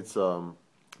it's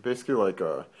basically like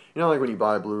like when you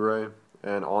buy a Blu-ray,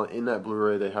 and in that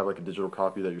Blu-ray they have like a digital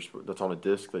copy that's on a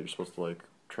disc that you're supposed to like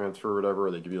transfer or whatever,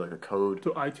 or they give you like a code. To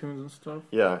iTunes and stuff?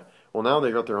 Yeah. Well, now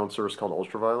they got their own service called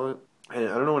Ultraviolet. And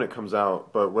I don't know when it comes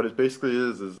out, but what it basically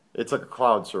is it's like a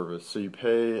cloud service. So you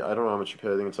pay, I don't know how much you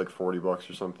pay, I think it's like $40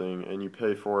 or something, and you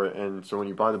pay for it. And so when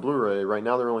you buy the Blu-ray, right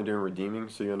now they're only doing redeeming,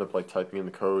 so you end up like typing in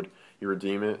the code, you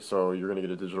redeem it, so you're going to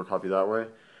get a digital copy that way.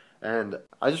 And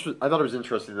I thought it was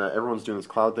interesting that everyone's doing this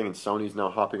cloud thing, and Sony's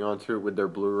now hopping onto it with their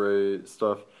Blu-ray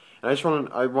stuff. And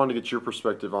I wanted to get your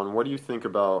perspective on what do you think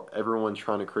about everyone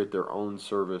trying to create their own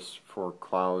service for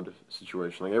cloud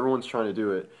situation? Like everyone's trying to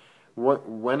do it.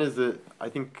 When is it? I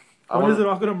think When is it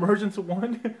all going to merge into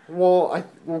one? Well,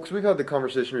 because we've had the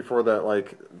conversation before that,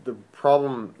 like, the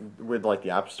problem with, like, the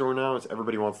App Store now is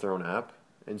everybody wants their own app.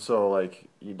 And so, like,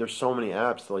 there's so many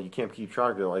apps that, like, you can't keep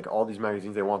track of it. Like, all these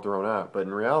magazines, they want their own app. But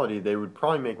in reality, they would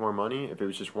probably make more money if it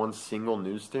was just one single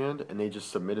newsstand and they just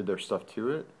submitted their stuff to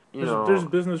it. There's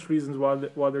business reasons why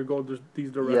they're going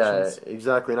these directions. Yeah,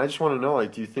 exactly. And I just want to know,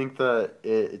 like, do you think that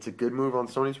it's a good move on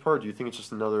Sony's part? Do you think it's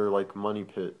just another, like, money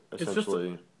pit,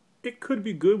 essentially? It could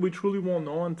be good. We truly won't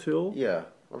know until. Yeah,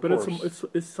 of but course.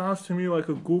 it sounds to me like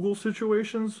a Google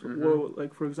situations where,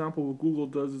 like, for example, what Google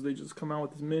does is they just come out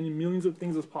with as many millions of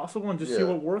things as possible and just see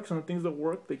what works, and the things that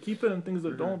work they keep it, and things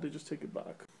that don't they just take it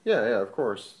back. Yeah, of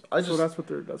course. So that's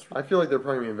what I feel like they're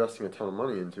probably investing a ton of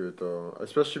money into it though,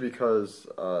 especially because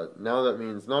now that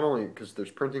means not only because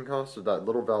there's printing costs of that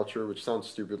little voucher, which sounds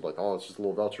stupid, like it's just a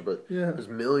little voucher, but there's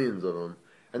millions of them.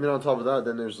 And then on top of that,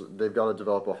 then they've got to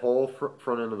develop a whole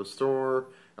front end of the store,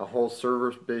 a whole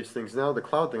server-based things. Now the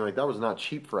cloud thing, like that was not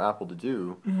cheap for Apple to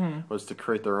do, was to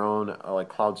create their own like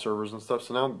cloud servers and stuff.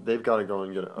 So now they've got to go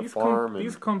and get a farm.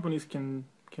 These companies can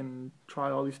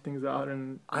try all these things out,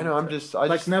 and I know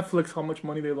Netflix, how much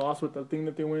money they lost with the thing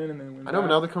that they win, and then I know, but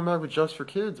now they're coming back with Just for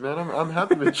Kids, man. I'm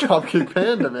happy with Chopkick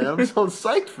Panda, man. I'm so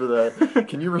psyched for that.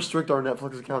 Can you restrict our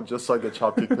Netflix account just so I get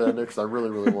Chopkick Panda? Because I really,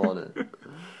 really want it.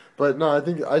 But no, I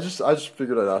think I just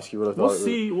figured I'd ask you what I thought.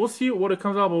 We'll see what it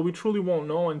comes out, but we truly won't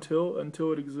know until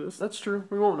it exists. That's true.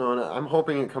 We won't know. And I'm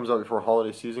hoping it comes out before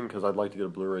holiday season because I'd like to get a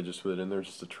Blu-ray just with it in there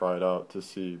just to try it out to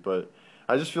see. But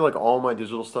I just feel like all my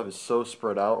digital stuff is so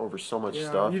spread out over so much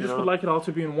stuff. You just would like it all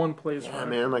to be in one place. Yeah, right?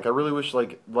 Man. Like I really wish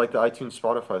like the iTunes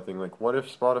Spotify thing. Like what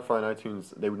if Spotify and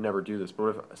iTunes, they would never do this, but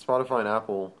what if Spotify and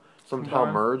Apple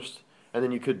somehow merged, and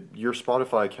then your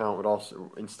Spotify account would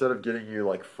also, instead of getting you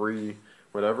like free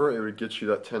whatever, it would get you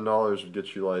that $10 would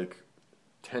get you like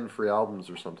 10 free albums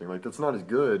or something. Like that's not as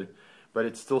good, but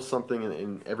it's still something,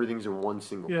 and everything's in one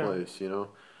single place. I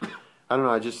don't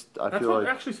know. I feel like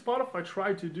actually Spotify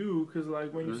tried to do, because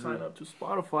like when you sign up to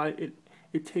Spotify,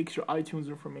 it takes your iTunes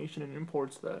information and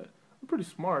imports that. Pretty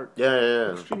smart.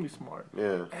 Yeah. Extremely smart.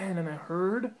 Yeah. And then I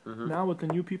heard now with the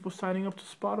new people signing up to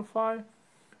Spotify,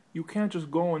 you can't just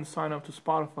go and sign up to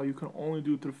Spotify. You can only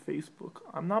do it through Facebook.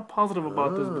 I'm not positive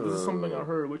about this, but this is something I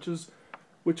heard,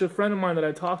 which a friend of mine that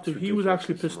I talked to, he was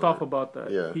actually pissed off about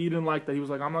that. Yeah. He didn't like that. He was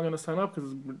like, I'm not going to sign up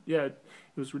because,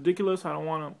 it was ridiculous. I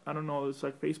don't know. It's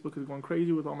like Facebook is going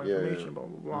crazy with all my information, blah,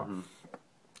 blah, blah.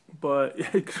 But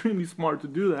extremely smart to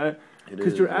do that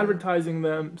because you're advertising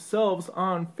themselves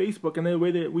on Facebook. And the way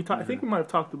I think we might have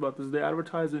talked about this. They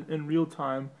advertise it in real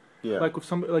time. Yeah. Like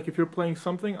if you're playing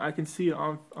something, I can see it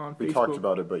on Facebook. We talked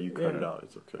about it, but you cut it out.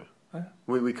 It's okay.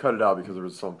 We cut it out because there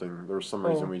was some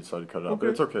reason we decided to cut it out. Okay. But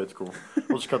it's okay. It's cool.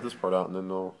 We'll just cut this part out and then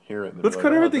they'll hear it. And let's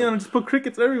cut everything out and just put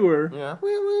crickets everywhere. Yeah.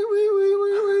 Wee.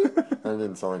 That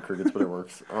didn't sound like crickets, but it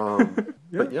works.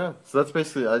 But yeah, so that's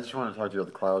basically. I just wanted to talk to you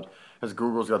about the cloud. Because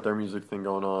Google's got their music thing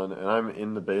going on, and I'm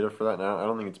in the beta for that now. I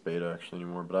don't think it's beta actually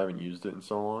anymore, but I haven't used it in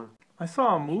so long. I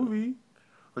saw a movie.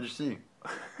 What'd you see?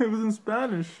 It was in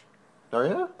Spanish. Oh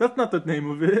yeah? That's not the name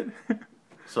of it.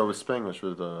 So it was Spanglish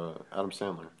with Adam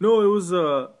Sandler. No, it was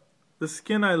The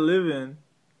Skin I Live In.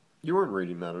 You weren't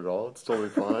reading that at all. It's totally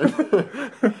fine.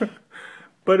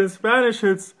 But in Spanish,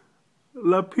 it's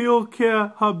La Piel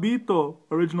que Habito,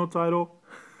 original title.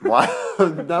 Wow,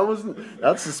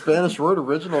 that's the Spanish word,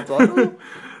 original title?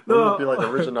 Wouldn't it be like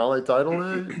originale title,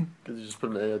 eh? Because you just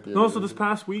put an A at the end. No, so this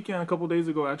past weekend, a couple days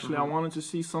ago, actually, I wanted to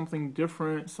see something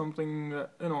different, something that,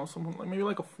 something like maybe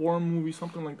like a foreign movie,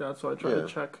 something like that. So I tried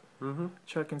to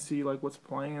check and see like what's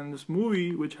playing. And this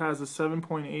movie, which has a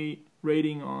 7.8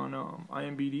 rating on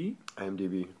IMDb.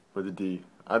 IMDb with a D.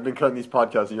 I've been cutting these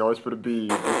podcasts and you always put a B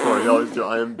before you always do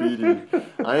IMDb.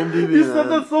 IMDb, you said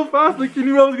that so fast, like you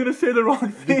knew I was going to say the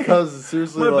wrong thing. Because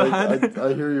seriously,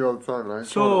 I hear you all the time. And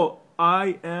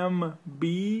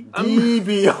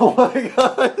DB. Oh my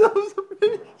god, that was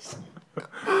amazing.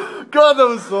 God, that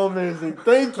was so amazing.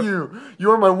 Thank you.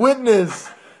 You are my witness.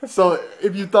 So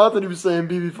if you thought that he was saying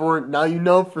B before, now you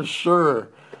know for sure.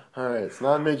 All right, it's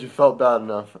not made you felt bad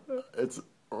enough.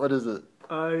 What is it?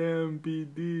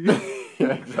 IMDb.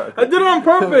 Yeah, exactly. I did it on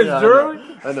purpose, Jerry.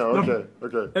 I know.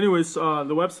 Okay. Anyways, the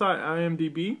website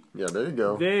IMDb. Yeah, there you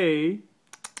go.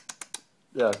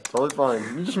 Yeah, totally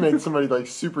fine. You just made somebody like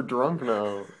super drunk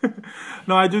now.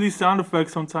 No, I do these sound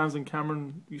effects sometimes, and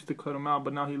Cameron used to cut them out,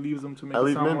 but now he leaves them to make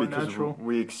it sound more natural.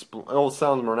 It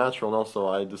sounds more natural, and also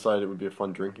I decided it would be a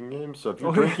fun drinking game. So if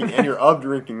you're drinking and you're of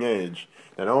drinking age,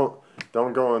 then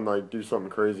don't go and like do something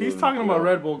crazy. He's talking about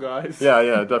Red Bull, guys. Yeah,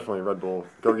 definitely Red Bull.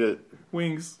 Go get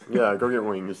wings. Yeah, go get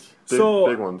wings. Big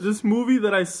ones. This movie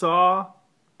that I saw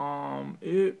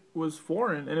It was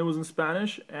foreign, and it was in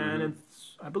Spanish, and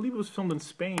I believe it was filmed in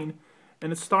Spain,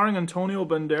 and it's starring Antonio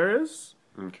Banderas.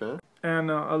 Okay. And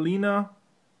Alina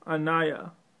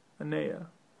Anaya,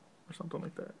 or something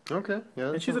like that. Okay,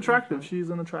 yeah. And she's attractive. She's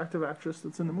an attractive actress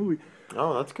that's in the movie.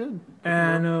 Oh, that's good.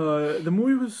 And the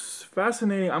movie was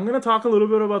fascinating. I'm gonna talk a little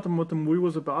bit about what the movie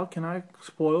was about. Can I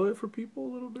spoil it for people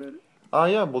a little bit?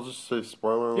 Yeah, we'll just say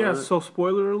spoiler alert. Yeah, so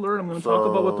spoiler alert. I'm going to talk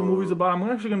about what the movie's about. I'm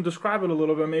actually going to describe it a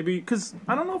little bit, maybe, because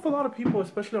I don't know if a lot of people,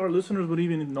 especially our listeners, would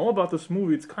even know about this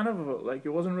movie. It's kind of like, it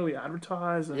wasn't really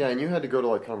advertised. And you had to go to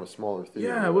like kind of a smaller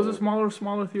theater. Yeah, it was a smaller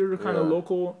theater, kind of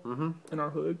local in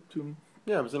our hood, too.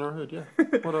 Yeah, it was in our hood, yeah.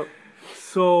 What up?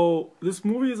 So, this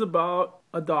movie is about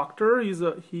a doctor. He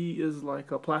is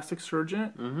like a plastic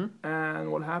surgeon.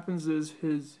 And what happens is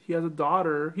he has a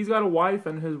daughter. He's got a wife,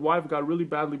 and his wife got really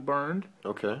badly burned.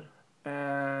 Okay.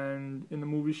 And in the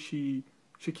movie, she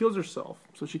kills herself.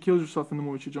 So she kills herself in the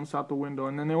movie. She jumps out the window.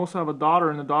 And then they also have a daughter,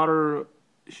 and the daughter,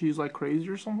 she's like crazy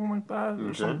or something like that. Okay.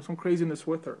 There's some craziness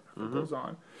with her that goes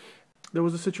on. There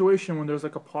was a situation when there was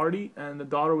like a party, and the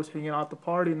daughter was hanging out at the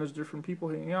party, and there's different people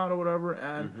hanging out or whatever,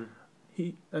 and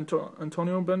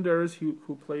Antonio Banderas,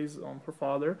 who plays her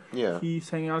father, he's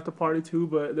hanging out at the party too,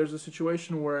 but there's a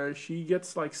situation where she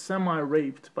gets like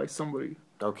semi-raped by somebody.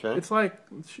 Okay. It's like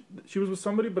she was with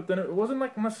somebody, but then it wasn't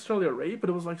like necessarily a rape, but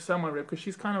it was like semi-rape because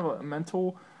she's kind of a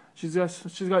mental. She's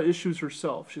got issues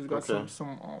herself. She's got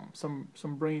some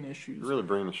brain issues. You're really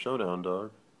bringing the show down,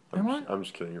 dog. I'm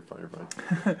just kidding. You're fine. You're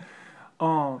fine.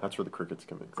 That's where the crickets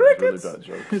come in. Crickets. Really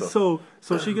bad joke.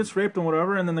 So she gets raped and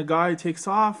whatever, and then the guy takes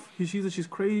off. He sees that she's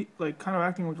crazy, like kind of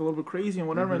acting like a little bit crazy and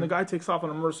whatever. And the guy takes off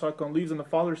on a motorcycle and leaves, and the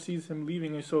father sees him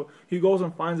leaving, and so he goes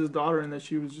and finds his daughter and that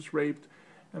she was just raped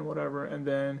and whatever. And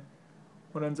then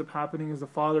what ends up happening is the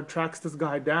father tracks this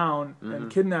guy down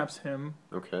and kidnaps him.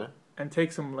 Okay. And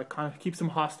takes him, like, kind of keeps him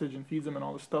hostage and feeds him and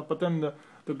all this stuff. But then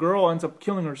the girl ends up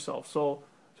killing herself. So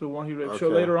when he raped her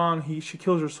later on, she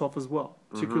kills herself as well.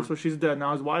 So she's dead.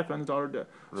 Now his wife and his daughter are dead.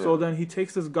 Yeah. So then he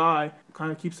takes this guy,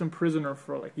 kind of keeps him prisoner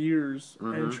for like years,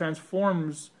 and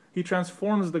transforms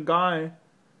the guy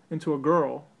into a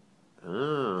girl.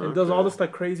 And does all this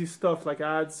like crazy stuff, like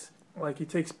adds, like he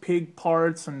takes pig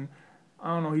parts and I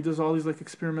don't know, he does all these like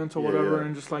experimental whatever,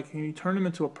 and just like he turned him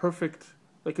into a perfect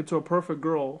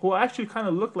girl who actually kind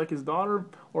of looked like his daughter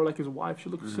or like his wife. She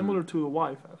looked similar to the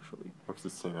wife, actually. What's the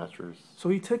same actress? So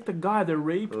he took the guy that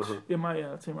raped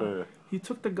he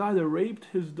took the guy that raped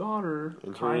his daughter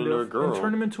and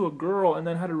turned him into a girl and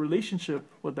then had a relationship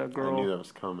with that girl. I knew that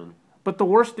was coming. But the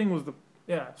worst thing was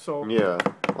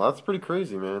well, that's pretty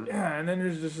crazy, man. Yeah, and then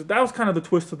that was kind of the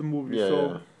twist of the movie.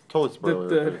 Totally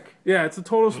spoiler. It's a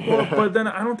total spoiler. But then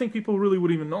I don't think people really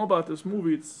would even know about this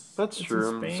movie. That's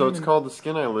true. So it's called The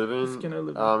Skin I Live In.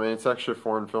 And it's actually a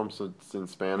foreign film, so it's in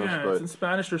Spanish. Yeah, it's in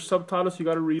Spanish. There's subtitles. You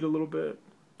got to read a little bit.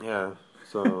 Yeah.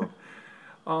 So.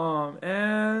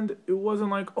 And it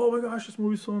wasn't like, oh my gosh, this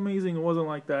movie's so amazing. It wasn't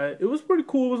like that. It was pretty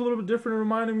cool. It was a little bit different. It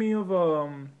reminded me of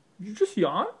You just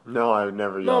yawn? No, I've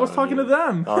never yawned. No, I was talking to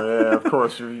them. Oh yeah, of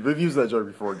course. We've used that joke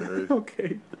before, Gary.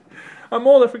 Okay. I'm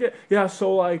old, I forget. Yeah,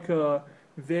 so like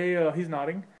he's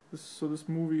nodding. So this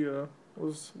movie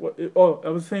was what I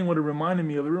was saying what it reminded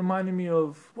me of. It reminded me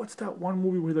of, what's that one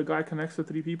movie where the guy connects to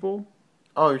 3 people?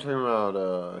 Oh, you're talking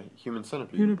about Human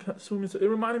Centipede. It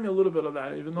reminded me a little bit of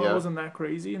that, even though it wasn't that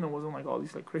crazy and it wasn't like all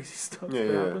these like crazy stuff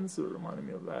that happens. So it reminded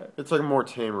me of that. It's like a more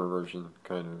tamer version,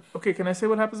 kind of. Okay, can I say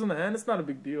what happens in the end? It's not a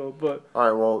big deal, but all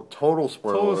right. Well, total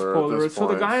spoiler. So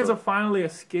the guy ends up finally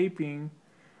escaping.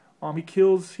 He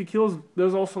kills.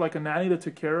 There's also like a nanny that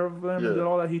took care of them and did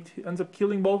all that. He ends up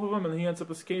killing both of them, and he ends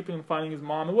up escaping and finding his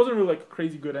mom. It wasn't really like a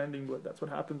crazy good ending, but that's what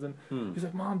happens. And he's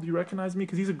like, "Mom, do you recognize me?"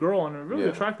 Because he's a girl and a really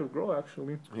attractive girl,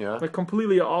 actually. Yeah. Like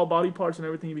completely all body parts and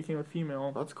everything. He became a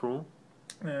female. That's cool.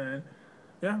 And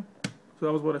so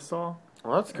that was what I saw.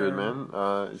 Well, that's good, man.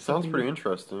 It sounds pretty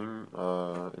interesting.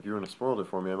 If you want to spoil it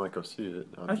for me, I might go see it.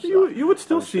 I think you would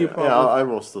still see it, probably. Yeah, I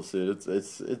will still see it.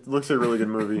 It looks like a really good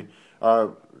movie.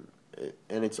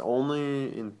 And it's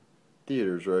only in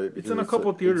theaters, right? It's in a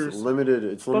couple theaters. It's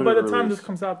limited. But by the time this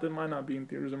comes out, it might not be in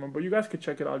theaters anymore. But you guys could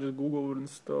check it out. Just Google it and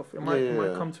stuff. It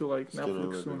might come to like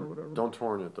Netflix soon or whatever. Don't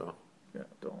torrent it though. Yeah,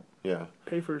 don't. Yeah.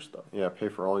 Pay for your stuff. Yeah, pay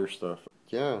for all your stuff.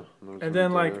 Yeah. And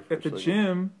then like at the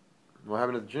gym. What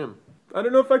happened at the gym? I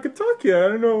don't know if I could talk yet. I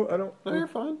don't know. No, you're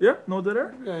fine. Yeah, no dead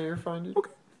air. Yeah, you're fine, dude. Okay.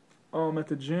 At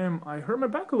the gym, I hurt my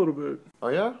back a little bit. Oh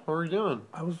yeah? What were you doing?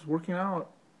 I was working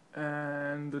out.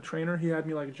 and the trainer, he had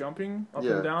me like jumping up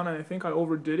and down, and I think I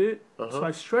overdid it. So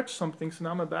I stretched something, so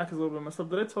now my back is a little bit messed up.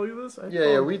 Did I tell you this?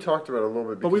 We talked about it a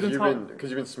little bit because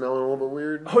you've been smelling a little bit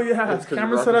weird. Oh yeah,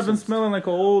 Cameron said I've been smelling like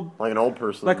an old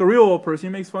person. Like a real old person.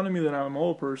 He makes fun of me that I'm an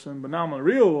old person, but now I'm a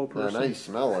real old person. Yeah, now you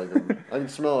smell like him. I can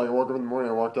smell like I woke up in the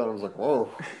morning, I walked out, and I was like, whoa.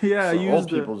 Yeah, so old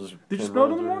people just. Did you smell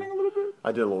it in the morning a little bit?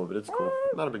 I did a little bit. It's cool.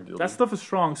 Not a big deal. That stuff is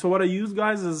strong. So what I use,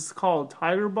 guys, is called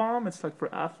Tiger Balm. It's like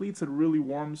for athletes. It really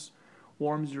warms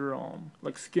your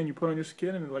like skin. You put it on your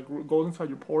skin and it like goes inside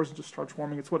your pores and just starts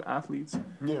warming. It's what athletes.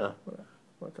 Yeah.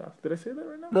 Did I say that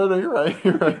right now? No, you're right.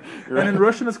 You're right. And in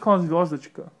Russian, it's called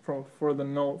Zvezdochka for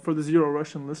the zero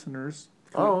Russian listeners.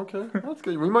 Oh, okay. That's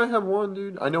good. We might have one,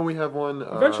 dude. I know we have one.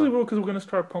 Eventually, we'll, because we're gonna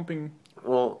start pumping.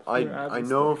 Well, I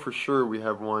know for sure we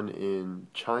have one in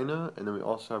China, and then we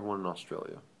also have one in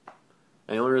Australia.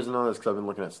 And the only reason I know this is because I've been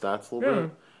looking at stats a little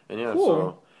bit. And cool.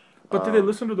 So. But did they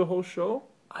listen to the whole show?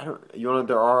 I don't.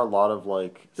 There are a lot of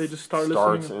like they just start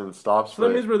starts listening and stops. So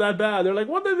that means we're that bad. They're like,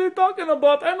 what are they talking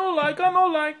about? I don't like.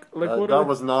 What? That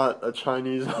was not a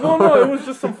Chinese. No, it was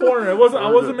just some foreigner. It wasn't.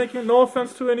 I wasn't making no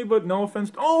offense to anybody. No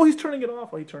offense. Oh, he's turning it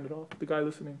off. Oh, he turned it off. The guy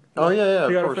listening. Oh yeah.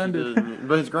 He got course offended.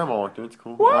 But his grandma walked in. It's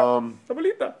cool. What?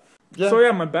 Abuelita. Yeah. So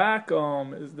yeah, my back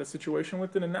is the situation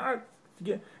with it, and now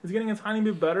it's getting a tiny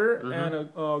bit better. And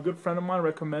a good friend of mine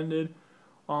recommended.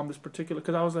 This particular,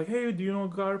 because I was like, hey, do you know a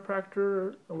chiropractor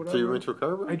or whatever? So you went to a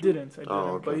chiropractor? I didn't. Oh,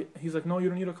 okay. But he's like, no, you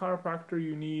don't need a chiropractor.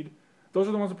 You need, those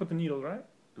are the ones that put the needles, right?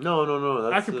 No.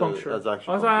 That's acupuncture. That's acupuncture.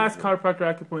 Also, I asked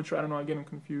chiropractor, acupuncture. I don't know. I get him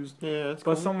confused. Yeah, that's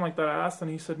But cool. something like that I asked,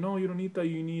 and he said, no, you don't need that.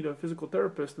 You need a physical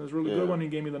therapist. And it's really good when he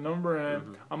gave me the number,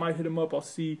 and I might hit him up. I'll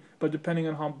see. But depending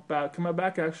on how bad, because my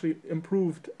back actually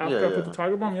improved after I put the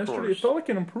Tiger Balm yesterday. It felt like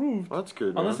it improved. Well, that's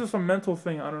good. Unless it's a mental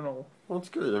thing. I don't know. Well, it's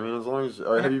good. I mean, as long as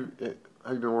have you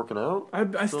been working out?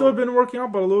 I still have been working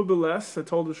out, but a little bit less. I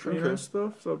told the trainer and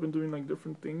stuff, so I've been doing like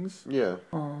different things. Yeah.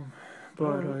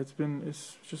 But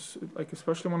it's just like,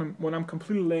 especially when I'm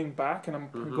completely laying back and I'm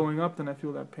going up, then I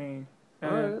feel that pain.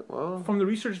 And from the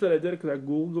research that I did, because I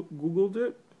googled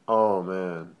it. Oh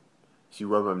man, so you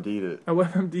WebMD'd it. I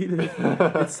WebMD'd it.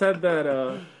 It said that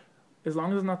as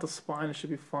long as it's not the spine, it should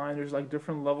be fine. There's like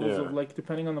different levels of like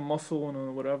depending on the muscle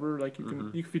and whatever. Like you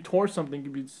can, if you tore something, it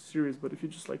could be serious. But if you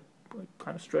just like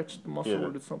kind of stretch the muscle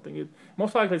or did something,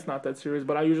 most likely it's not that serious.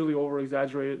 But I usually over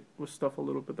exaggerate with stuff a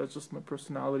little bit. That's just my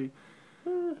personality.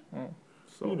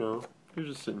 So you're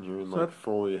just sitting here and like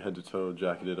fully head to toe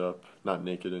jacketed up, not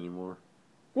naked anymore.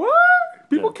 What?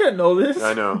 People can't know this.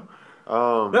 I know.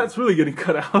 That's really getting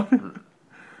cut out.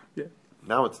 Yeah.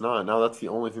 Now it's not. Now that's the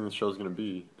only thing the show's gonna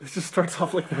be. It just starts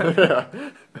off like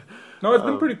that. No, it's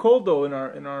been pretty cold though in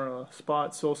our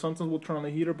spot. So sometimes we'll turn on the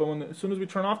heater, but as soon as we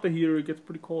turn off the heater, it gets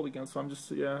pretty cold again. So I'm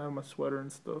just I have my sweater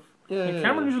and stuff. And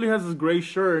Cameron usually has this gray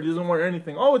shirt. He doesn't wear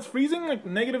anything. Oh, it's freezing, like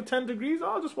negative 10 degrees.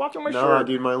 Oh, just watching my shirt. No,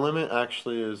 dude, my limit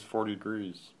actually is 40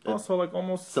 degrees. So like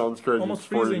almost sounds crazy. Almost it's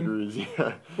 40 freezing. degrees.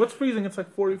 Yeah. What's freezing? It's like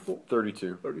 44.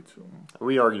 32. 32.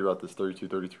 We argued about this 32,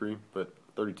 33, but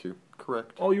 32.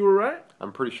 Correct. Oh, you were right?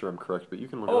 I'm pretty sure I'm correct, but you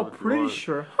can look it up if you pretty want.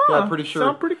 Sure. Yeah, I'm pretty sure.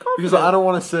 Sound pretty confident. Because I don't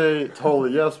want to say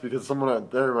totally yes, because someone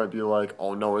out there might be like,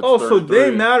 oh no, it's 33. So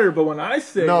they matter, but when I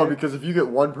say no, because if you get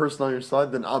one person on your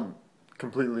side, then I'm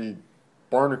completely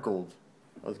barnacled.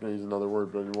 I was going to use another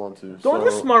word, but I didn't want to. Don't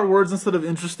use smart words instead of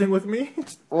interesting with me.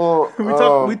 Well,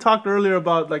 we talked earlier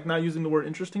about like not using the word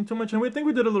interesting too much, and we think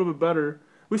we did a little bit better.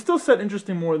 We still said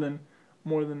interesting more than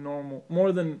normal,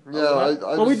 we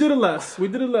did it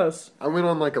less. I went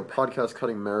on like a podcast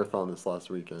cutting marathon this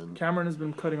last weekend. Cameron has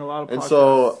been cutting a lot of podcasts. And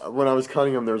so when I was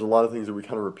cutting them, there was a lot of things that we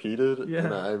kind of repeated. Yeah.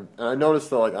 And I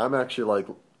noticed that like I'm actually like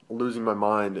losing my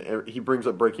mind. He brings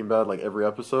up Breaking Bad like every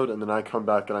episode, and then I come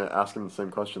back and I ask him the same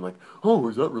question, like, "Oh,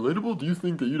 is that relatable? Do you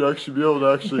think that you'd actually be able to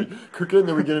actually cook it?" And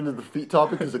then we get into the feet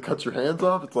topic because it cuts your hands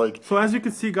off. It's like, so as you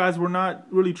can see, guys, we're not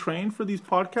really trained for these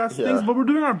podcast things, but we're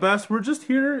doing our best. We're just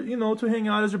here, to hang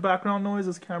out as your background noise,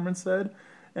 as Cameron said,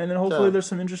 and then hopefully there's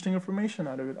some interesting information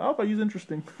out of it. I hope I use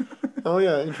interesting. Oh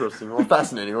yeah, interesting. Well,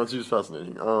 fascinating. Let's use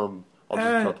fascinating. I'll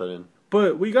just cut that in.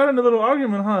 But we got in a little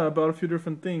argument, about a few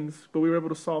different things, but we were able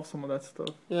to solve some of that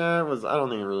stuff. Yeah, it was. I don't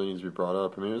think it really needs to be brought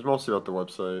up. I mean, it was mostly about the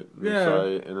website,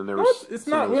 site, and then there was. It's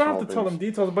not. We don't have to tell them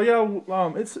details, but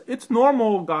it's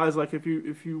normal, guys. Like if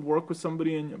you work with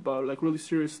somebody and about like really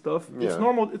serious stuff, it's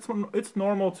normal. It's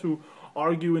normal to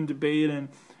argue and debate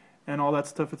and all that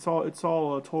stuff. It's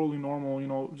all totally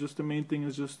normal. Just the main thing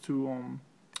is just to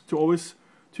always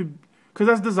because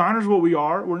as designers, what we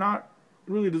are, we're not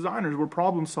really designers, we're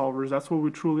problem solvers. That's what we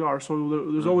truly are.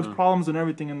 So there's always problems and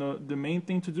everything, and the main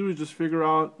thing to do is just figure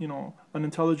out an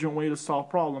intelligent way to solve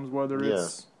problems, whether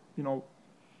it's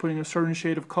putting a certain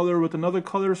shade of color with another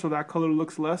color, so that color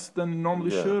looks less than it normally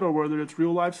should, or whether it's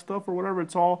real life stuff or whatever.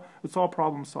 It's all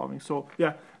problem solving. So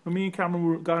yeah, me and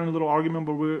Cameron got in a little argument,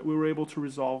 but we were able to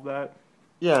resolve that.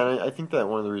 Yeah, and I think that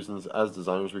one of the reasons as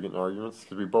designers we get in arguments is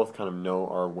because we both kind of know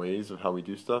our ways of how we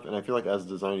do stuff, and I feel like as a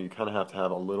designer you kind of have to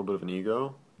have a little bit of an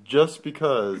ego. Just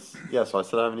because, so I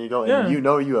said I have an ego, and you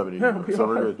know you have an ego, so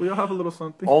we're good. We all have a little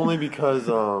something. Only because,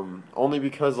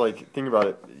 like, think about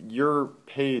it. You're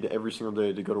paid every single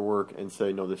day to go to work and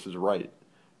say, no, this is right?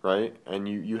 And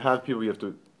you have people you have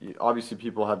to, obviously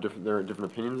people have different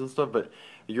opinions and stuff, but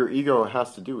your ego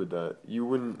has to do with that. You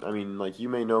wouldn't, you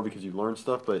may know because you learned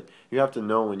stuff, but you have to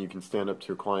know when you can stand up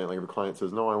to a client. Like if a client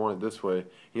says, no, I want it this way,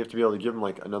 you have to be able to give them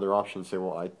like another option and say,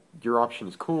 well, your option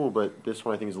is cool, but this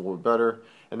one I think is a little better.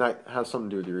 And that has something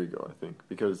to do with your ego, I think,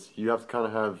 because you have to kind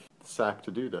of have the sack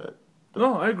to do that.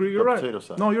 No, I agree. You're right. Potato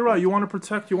sack. No, you're right. You want to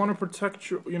protect your,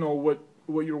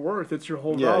 what you're worth. It's your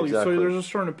whole value. Exactly. So there's a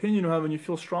certain opinion you have, and you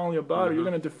feel strongly about it. You're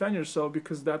going to defend yourself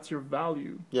because that's your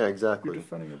value. Yeah, exactly. You're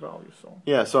defending your value. So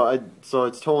yeah, so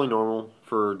it's totally normal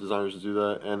for designers to do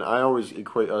that, and I always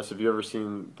equate us. If you ever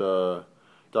seen the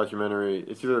documentary,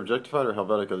 it's either Objectified or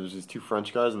Helvetica. There's these two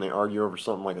French guys, and they argue over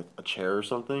something like a chair or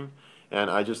something. And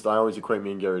I always equate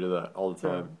me and Gary to that all the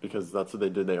time because that's what they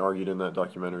did. They argued in that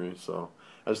documentary, so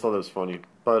I just thought that was funny.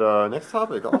 But next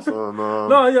topic, awesome.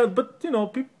 but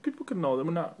people can know that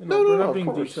we're not. No, we're not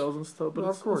being details and stuff, but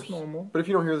it's normal. But if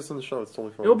you don't hear this on the show, it's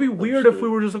totally fine. It would be weird if we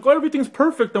were just like, oh, everything's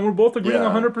perfect, and we're both agreeing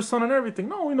 100% on everything.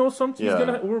 No, something's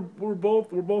gonna. We're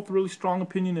both really strong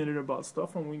opinionated about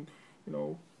stuff, and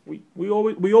we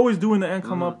always do in the end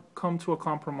come to a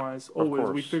compromise. Always,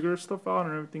 we figure stuff out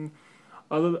and everything.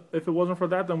 If it wasn't for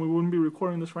that, then we wouldn't be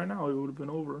recording this right now. It would have been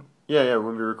over. Yeah, we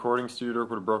wouldn't be recording. StudioDork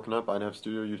would have broken up. I'd have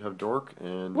Studio, you'd have Dork.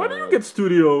 And why do you get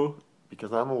Studio?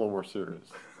 Because I'm a little more serious.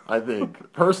 I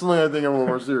think. Personally, I think I'm a little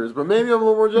more serious. But maybe I'm a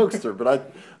little more jokester.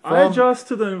 But I adjust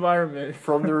to the environment.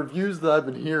 From the reviews that I've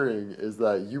been hearing is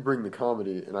that you bring the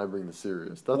comedy and I bring the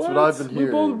serious. That's what I've been hearing.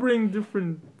 We both bring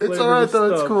different flavors. It's alright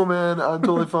though, it's cool, man. I'm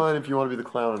totally fine if you want to be the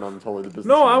clown and I'm totally the business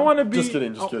man. I want to be... Just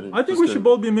kidding. I think we should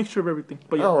both be a mixture of everything.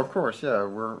 But yeah. Oh, of course, yeah.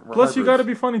 We're Plus, hybrids. you got to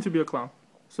be funny to be a clown.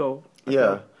 So...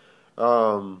 Yeah.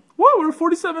 What? We're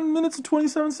 47 minutes and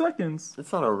 27 seconds.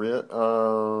 It's not over yet.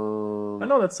 I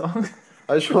know that song.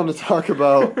 I just want to talk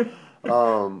about...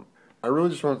 I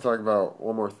really just want to talk about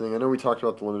one more thing. I know we talked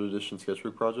about the limited edition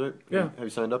sketchbook project. Yeah. Have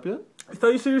you signed up yet? I thought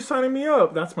you said you're signing me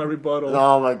up. That's my rebuttal.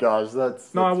 Oh my gosh,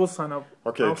 that's... No, I will sign up.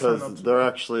 Okay, because they're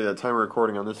actually, at time of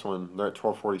recording on this one, they're at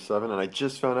 12:47, and I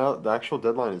just found out the actual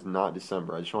deadline is not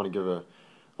December. I just want to give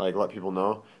let people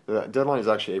know. The deadline is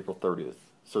actually April 30th.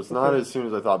 So it's not as soon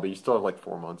as I thought, but you still have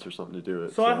 4 months or something to do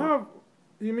it. So I have...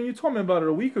 you told me about it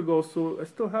a week ago, so I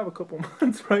still have a couple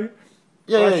months, right?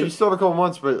 Yeah, you still have a couple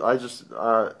months, but I just...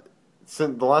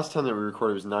 Since the last time that we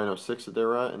recorded was 9:06 that they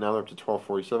were at, and now they're up to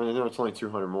 12:47, and now it's only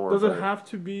 200 more. Does it have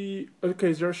to be...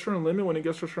 Okay, is there a certain limit? When it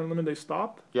gets to a certain limit, they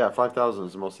stop? Yeah, 5,000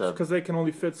 is the most they have. Because they can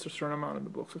only fit a certain amount in the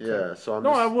books. Okay. Yeah, so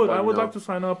I would like to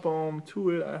sign up to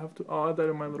it. I have to... I'll add that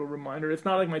in my little reminder. It's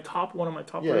not like one of my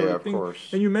top Yeah, of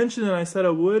course. And you mentioned it, and I said I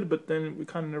would, but then we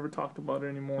kind of never talked about it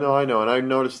anymore. No, I know, and I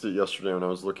noticed it yesterday when I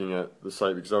was looking at the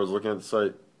site, because I was looking at the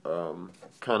site,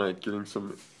 kind of getting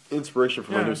some inspiration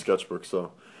for my new sketchbook,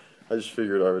 so... I just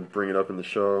figured I would bring it up in the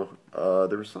show.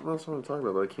 There was something else I wanted to talk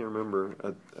about, but I can't remember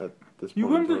at this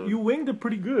point. You winged it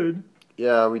pretty good.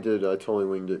 Yeah, we did. I totally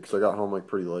winged it because I got home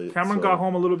pretty late. Cameron got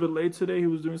home a little bit late today. He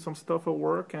was doing some stuff at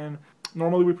work, and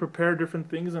normally we prepare different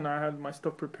things, and I had my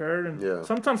stuff prepared. And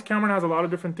sometimes Cameron has a lot of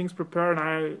different things prepared, and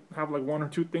I have 1 or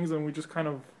 2 things, and we just kind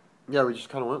of... Yeah, we just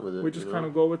kind of went with it. We just kind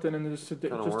of go with it, and just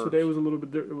today was a little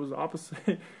bit... It was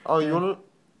opposite. Oh, you want to...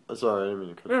 Sorry, I didn't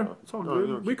mean to cut you off. It's all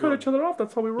good. We cut each other off.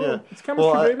 That's how we roll. Yeah. It's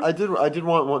chemistry, baby. I did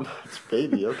want one. It's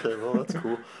baby. Okay, well that's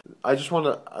cool. I did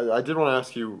want to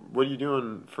ask you, what are you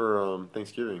doing for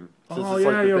Thanksgiving?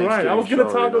 You're right. I was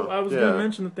gonna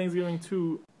mention the Thanksgiving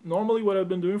too. Normally, what I've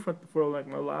been doing for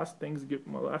my last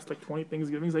 20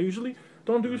 Thanksgivings, I usually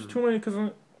don't do too many because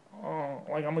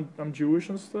I'm Jewish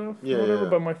and stuff, whatever.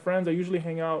 But my friends, I usually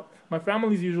hang out. My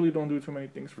families usually don't do too many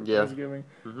things for Thanksgiving.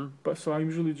 Mm-hmm. But so I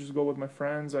usually just go with my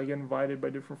friends. I get invited by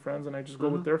different friends, and I just go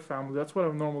with their family. That's what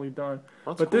I've normally done.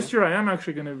 This year I am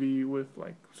actually going to be with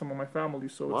some of my family,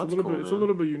 so it's a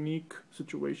little bit unique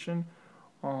situation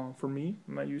for me.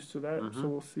 I'm not used to that, so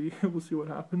we'll see. We'll see what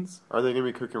happens. Are they going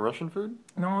to be cooking Russian food?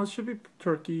 No, it should be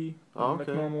turkey.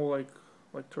 Okay. Normal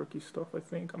like turkey stuff, I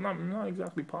think. I'm not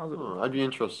exactly positive. I'd be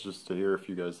interested just to hear if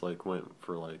you guys went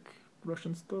for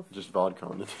Russian stuff. Just vodka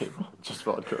on the table. Just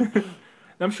vodka.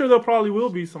 I'm sure there probably will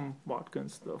be some vodka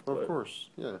and stuff. Of course,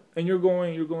 yeah. And you're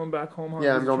going back home, huh?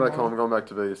 Yeah, I'm going back home. I'm going back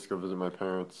to Vegas to go visit my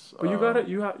parents. But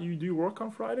you do work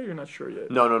on Friday? You're not sure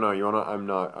yet? No. I'm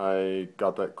not. I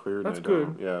got that cleared. That's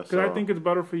good. Yeah. Because I think it's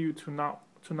better for you to not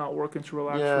work and to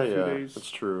relax for a few days.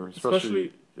 That's true.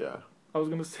 Especially yeah. I was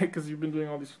gonna say because you've been doing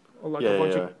all these a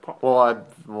bunch of.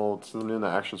 Since I'm doing the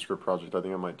action script project, I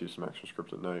think I might do some action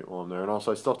script at night while I'm there, and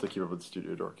also I still have to keep up with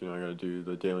StudioDork. I got to do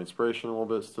the daily inspiration a little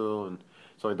bit still, and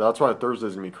so like that's why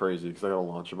Thursday's gonna be crazy because I got to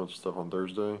launch a bunch of stuff on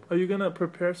Thursday. Are you gonna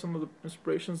prepare some of the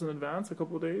inspirations in advance, a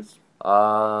couple of days?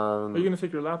 Are you gonna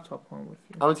take your laptop home with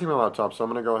you? I'm gonna take my laptop, so I'm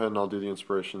gonna go ahead and I'll do the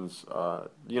inspirations.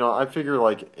 I figure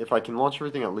like if I can launch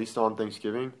everything at least on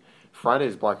Thanksgiving. Friday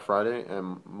is Black Friday,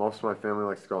 and most of my family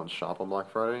likes to go out and shop on Black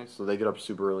Friday, so they get up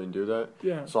super early and do that.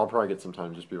 Yeah. So I'll probably get some time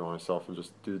to just be by myself and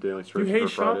just do the daily inspiration. You hate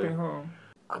for Friday. shopping, huh?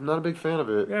 I'm not a big fan of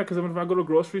it. Yeah, because if I go to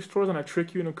grocery stores and I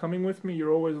trick you into coming with me,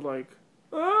 you're always like,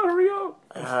 hurry up.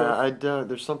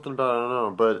 There's something about it, I don't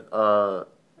know, but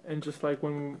and just like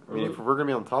when if we're gonna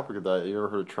be on the topic of that, you ever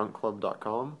heard of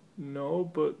trunkclub.com? No,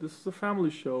 but this is a family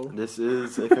show. This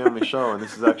is a family show, and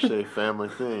this is actually a family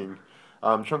thing.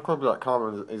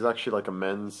 Trunkclub.com is actually like a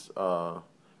men's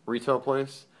retail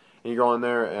place, and you go in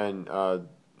there and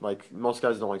like most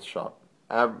guys don't like to shop.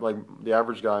 Like the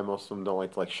average guy, most of them don't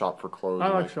like to shop for clothes. I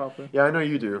like shopping. Yeah, I know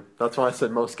you do. That's why I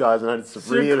said most guys, and I just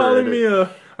reiterated. You're calling me a.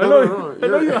 I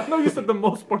know you said the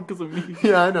most part because of me.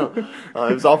 Yeah, I know.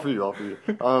 It was all for you.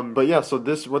 But yeah, so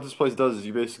what this place does is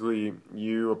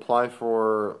you apply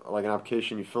for like an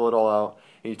application, you fill it all out,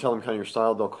 and you tell them kind of your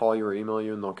style. They'll call you or email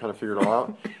you, and they'll kind of figure it all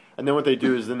out. And then what they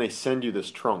do is then they send you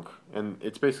this trunk, and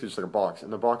it's basically just like a box,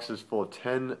 and the box is full of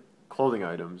 10 clothing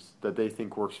items that they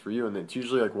think works for you, and it's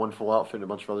usually like one full outfit and a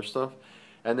bunch of other stuff,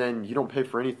 and then you don't pay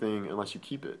for anything unless you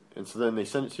keep it. And so then they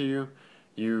send it to you,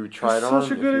 you try it on.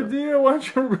 Such a good idea. Why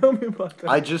don't you tell me about that?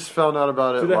 I just found out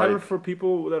about it. Do they have it for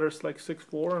people that are like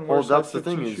 6'4" and well, that's the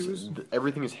thing is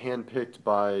everything is handpicked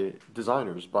by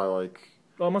designers, by like.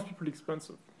 Well, it must be pretty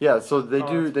expensive. Yeah, so they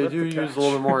do use a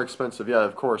little bit more expensive. Yeah,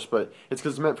 of course, but it's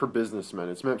because it's meant for businessmen.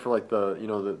 It's meant for like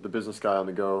the business guy on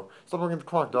the go. Stop looking at the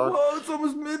clock, dog. Whoa, it's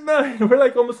almost midnight. We're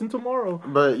like almost in tomorrow.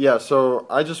 But yeah, so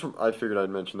I figured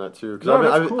I'd mention that too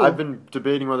because cool. I've been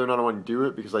debating whether or not I want to do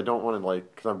it because I don't want to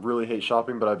because I really hate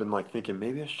shopping, but I've been thinking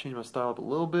maybe I should change my style up a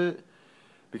little bit.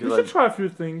 Because you should try a few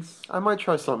things. I might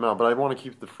try something out, but I want to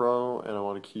keep the fro and I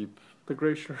want to keep. The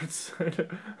gray shirts.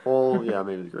 Well, yeah,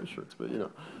 maybe the gray shirts, but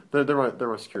they're my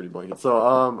security blanket.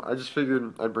 So I just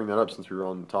figured I'd bring that up since we were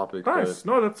on the topic. Nice.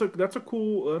 No, that's a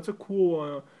cool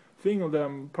thing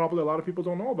that probably a lot of people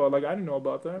don't know about. Like I didn't know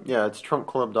about that. Yeah, it's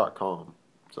trunkclub.com.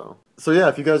 So yeah,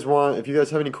 if you guys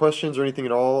have any questions or anything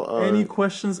at all, any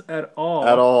questions at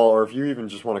all, or if you even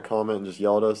just want to comment and just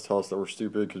yell at us, tell us that we're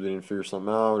stupid because we didn't figure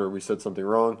something out or we said something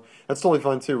wrong, that's totally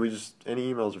fine too.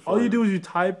 Any emails are fine. All you do is you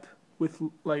type with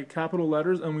capital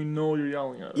letters, and we know you're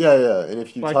yelling at us. Yeah, and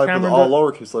if you type with all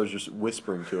lowercase letters, you're just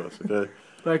whispering to us, okay?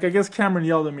 I guess Cameron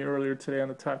yelled at me earlier today on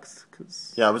the text,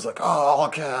 cause... Yeah, I was like, all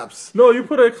caps. No, you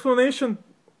put an exclamation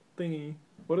thingy.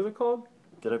 What is it called?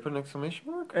 Did I put an exclamation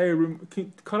mark? Hey,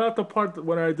 cut out the part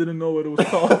when I didn't know what it was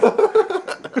called.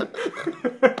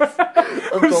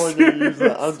 I'm totally gonna use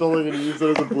that. I'm totally gonna use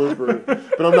it as a blooper.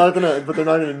 But I'm not gonna. But they're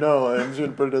not gonna know. I'm just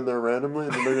gonna put it in there randomly,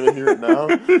 and then they're gonna hear it now.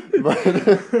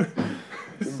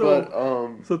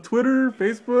 So Twitter,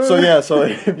 Facebook. So yeah. So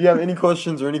if you have any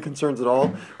questions or any concerns at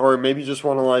all, or maybe you just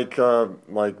want to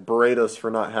berate us for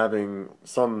not having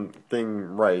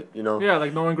something right, Yeah,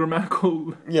 knowing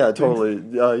grammatical. Yeah, totally.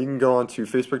 You can go on to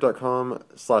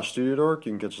facebook.com/StudioDork.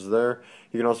 You can catch us there.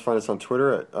 You can also find us on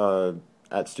Twitter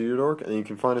at StudioDork, and you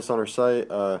can find us on our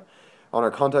site, on our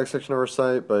contact section of our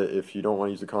site, but if you don't want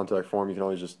to use the contact form, you can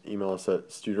always just email us at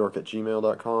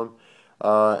studiodork@gmail.com,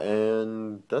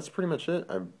 and that's pretty much it,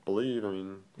 I believe.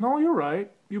 No, you're right.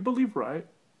 You believe right.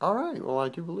 All right, well, I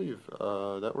do believe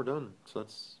that we're done, so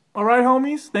that's... All right,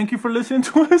 homies, thank you for listening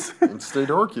to us. And stay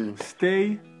dorky.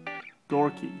 Stay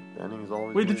dorky. The ending is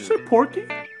always... Wait, did you say porky?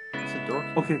 I said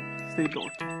dorky. Okay, stay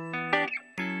dorky.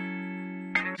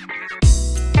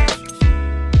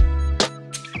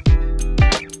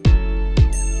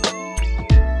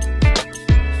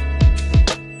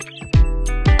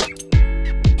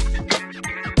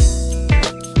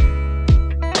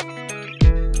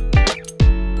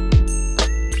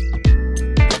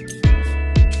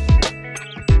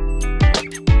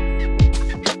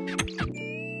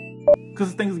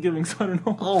 Because it's Thanksgiving, so I don't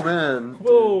know. Oh, man.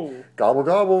 Whoa. Dude. Gobble,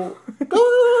 gobble.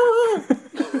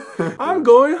 I'm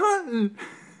going hunting.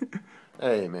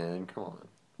 Hey, man, come on.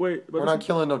 Wait. We're not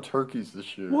killing no turkeys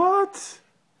this year. What?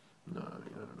 No,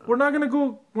 We're not gonna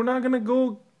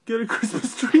go get a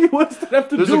Christmas tree. What does that have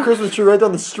to do? There's a Christmas tree right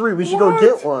down the street. We should go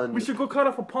get one. We should go cut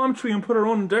off a palm tree and put our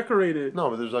own and decorate it. No,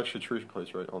 but there's actually a tree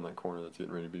place right on that corner that's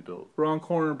getting ready to be built. Wrong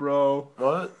corner, bro.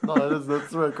 What? No,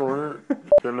 that's the right corner. Do you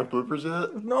have enough bloopers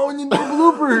yet? No, you need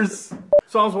bloopers.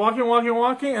 So I was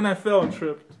walking, and I fell and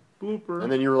tripped. Blooper.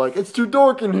 And then you were like, it's too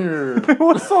dark in here.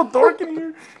 What's so dark in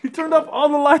here? You turned off all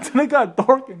the lights and it got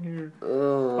dark in here.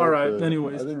 Oh, all right, okay.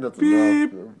 anyways. I think that's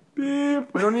beep, enough.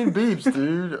 beep. We don't need beeps,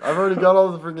 dude. I've already got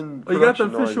all the freaking you got the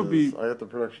production official noises. beep. I got the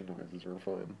production noises. We're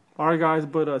fine. All right, guys,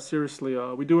 but seriously,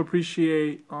 we do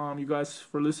appreciate you guys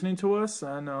for listening to us,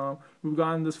 and we've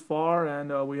gotten this far,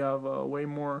 and we have way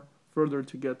more further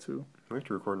to get to. We have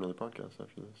to record another podcast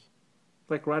after this.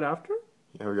 Like right after?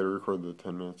 Yeah, we got to record the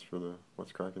 10 minutes for the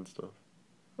What's Cracking stuff.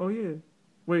 Oh, yeah.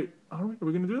 Wait, are we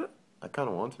going to do that? I kind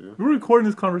of want to. We're recording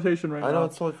this conversation right now. I know,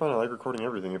 it's totally fine. I like recording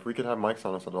everything. If we could have mics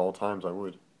on us at all times, I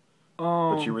would.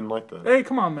 But you wouldn't like that. Hey,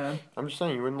 come on, man. I'm just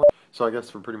saying, you wouldn't like. So I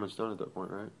guess we're pretty much done at that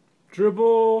point, right?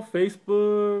 Dribble,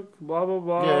 Facebook, blah, blah,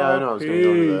 blah. Yeah, I know. I was going to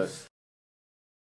go into that.